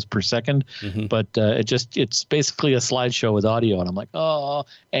multiple of those per second. Mm-hmm. But it's basically a slideshow with audio. And I'm like, oh,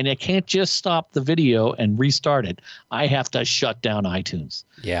 and I can't just stop the video and restart it. I have to shut down iTunes.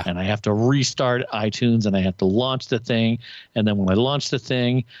 Yeah. And I have to restart iTunes, and I have to launch the thing. And then when I launch the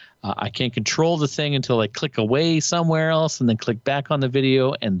thing, I can't control the thing until I click away somewhere else and then click back on the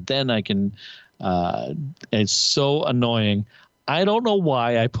video, and then I can. It's so annoying. I don't know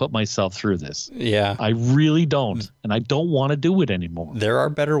why I put myself through this. Yeah. I really don't, and I don't want to do it anymore. There are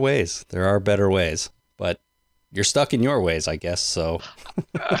better ways. But you're stuck in your ways, I guess. So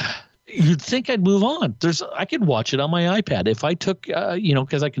you'd think I'd move on. I could watch it on my iPad if I took,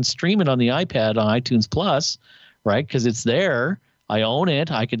 because I can stream it on the iPad on iTunes Plus, right? Because it's there. I own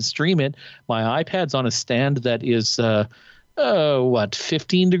it. I can stream it. My iPad's on a stand that is,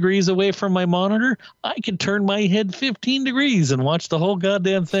 15 degrees away from my monitor. I can turn my head 15 degrees and watch the whole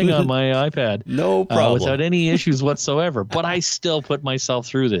goddamn thing on my iPad. No problem. Without any issues whatsoever. But I still put myself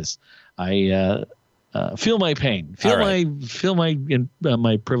through this. I feel my pain. Feel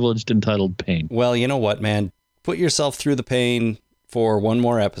my privileged, entitled pain. Well, you know what, man? put yourself through the pain for one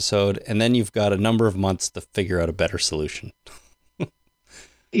more episode, and then you've got a number of months to figure out a better solution.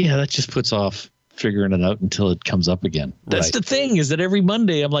 Yeah, that just puts off figuring it out until it comes up again. That's Right. the thing, is that every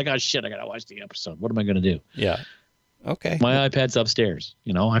Monday I'm like, oh shit, I gotta watch the episode. What am I gonna do? Yeah. Okay. My iPad's upstairs.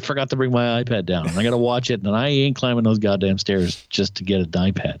 I forgot to bring my iPad down. I gotta watch it, and I ain't climbing those goddamn stairs just to get an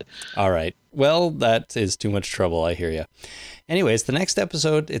iPad. All right. Well, that is too much trouble. I hear you. Anyways, the next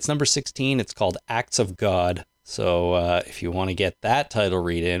episode, it's number 16. It's called Acts of God. So if you want to get that title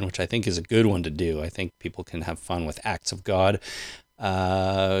read in, which I think is a good one to do, I think people can have fun with Acts of God.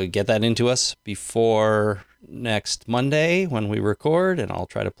 Get that into us before next Monday when we record, and I'll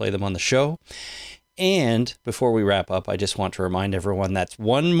try to play them on the show. And before we wrap up, I just want to remind everyone that's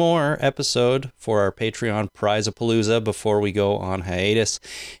one more episode for our Patreon Prize-a-Palooza before we go on hiatus.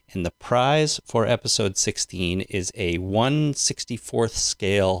 And the prize for episode 16 is a 1/64th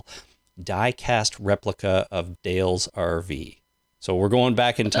scale die-cast replica of Dale's RV. So we're going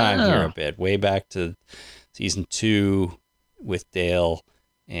back in time here a bit, way back to season 2 with Dale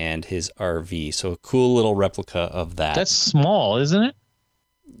and his RV. So a cool little replica of that. That's small, isn't it?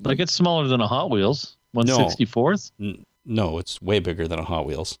 Like, it's smaller than a Hot Wheels. 1/64th? No, it's way bigger than a Hot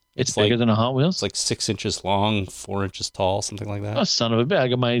Wheels. It's bigger than a Hot Wheels? It's like 6 inches long, 4 inches tall, something like that. Oh, son of a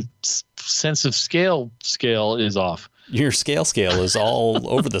bitch. My sense of scale is off. Your scale is all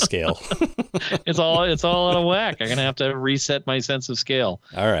over the scale. It's all out of whack. I'm gonna have to reset my sense of scale.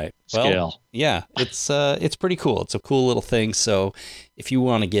 All right. Well, Scale. yeah, it's pretty cool. It's a cool little thing. So if you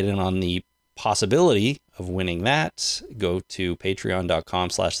want to get in on the possibility of winning that, go to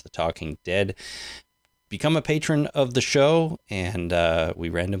patreon.com/thetalkingdead. Become a patron of the show, and we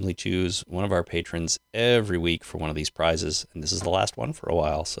randomly choose one of our patrons every week for one of these prizes. And this is the last one for a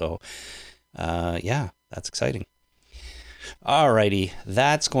while. So yeah, that's exciting. Alrighty,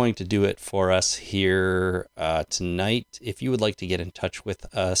 that's going to do it for us here tonight. If you would like to get in touch with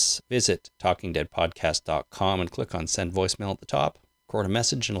us, visit talkingdeadpodcast.com and click on send voicemail at the top. Record a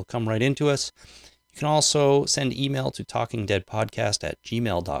message and it'll come right into us. You can also send email to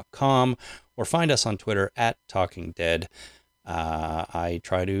talkingdeadpodcast@gmail.com or find us on Twitter @talkingdead. I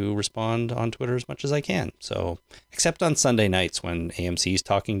try to respond on Twitter as much as I can. So, except on Sunday nights when AMC's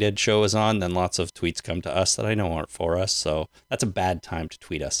Talking Dead show is on, then lots of tweets come to us that I know aren't for us. So that's a bad time to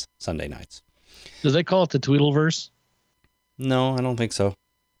tweet us Sunday nights. Do they call it the Tweedleverse? No, I don't think so.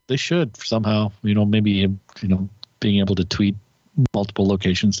 They should somehow, maybe, being able to tweet multiple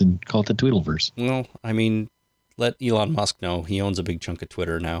locations and call it the Tweedleverse. Well, I mean, let Elon Musk know. He owns a big chunk of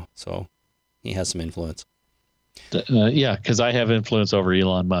Twitter now, so he has some influence. Yeah, because I have influence over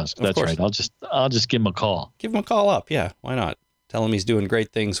Elon Musk. That's right. I'll just give him a call. Give him a call up. Yeah, why not? Tell him he's doing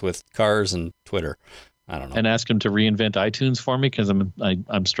great things with cars and Twitter. I don't know. And ask him to reinvent iTunes for me because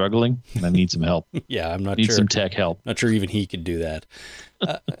I'm struggling and I need some help. Yeah, I'm not need sure. some tech help. Not sure even he could do that.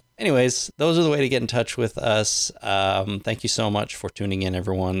 Anyways, those are the way to get in touch with us. Thank you so much for tuning in,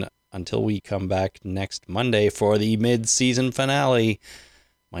 everyone. Until we come back next Monday for the mid-season finale.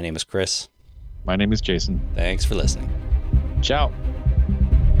 My name is Chris. My name is Jason. Thanks for listening. Ciao.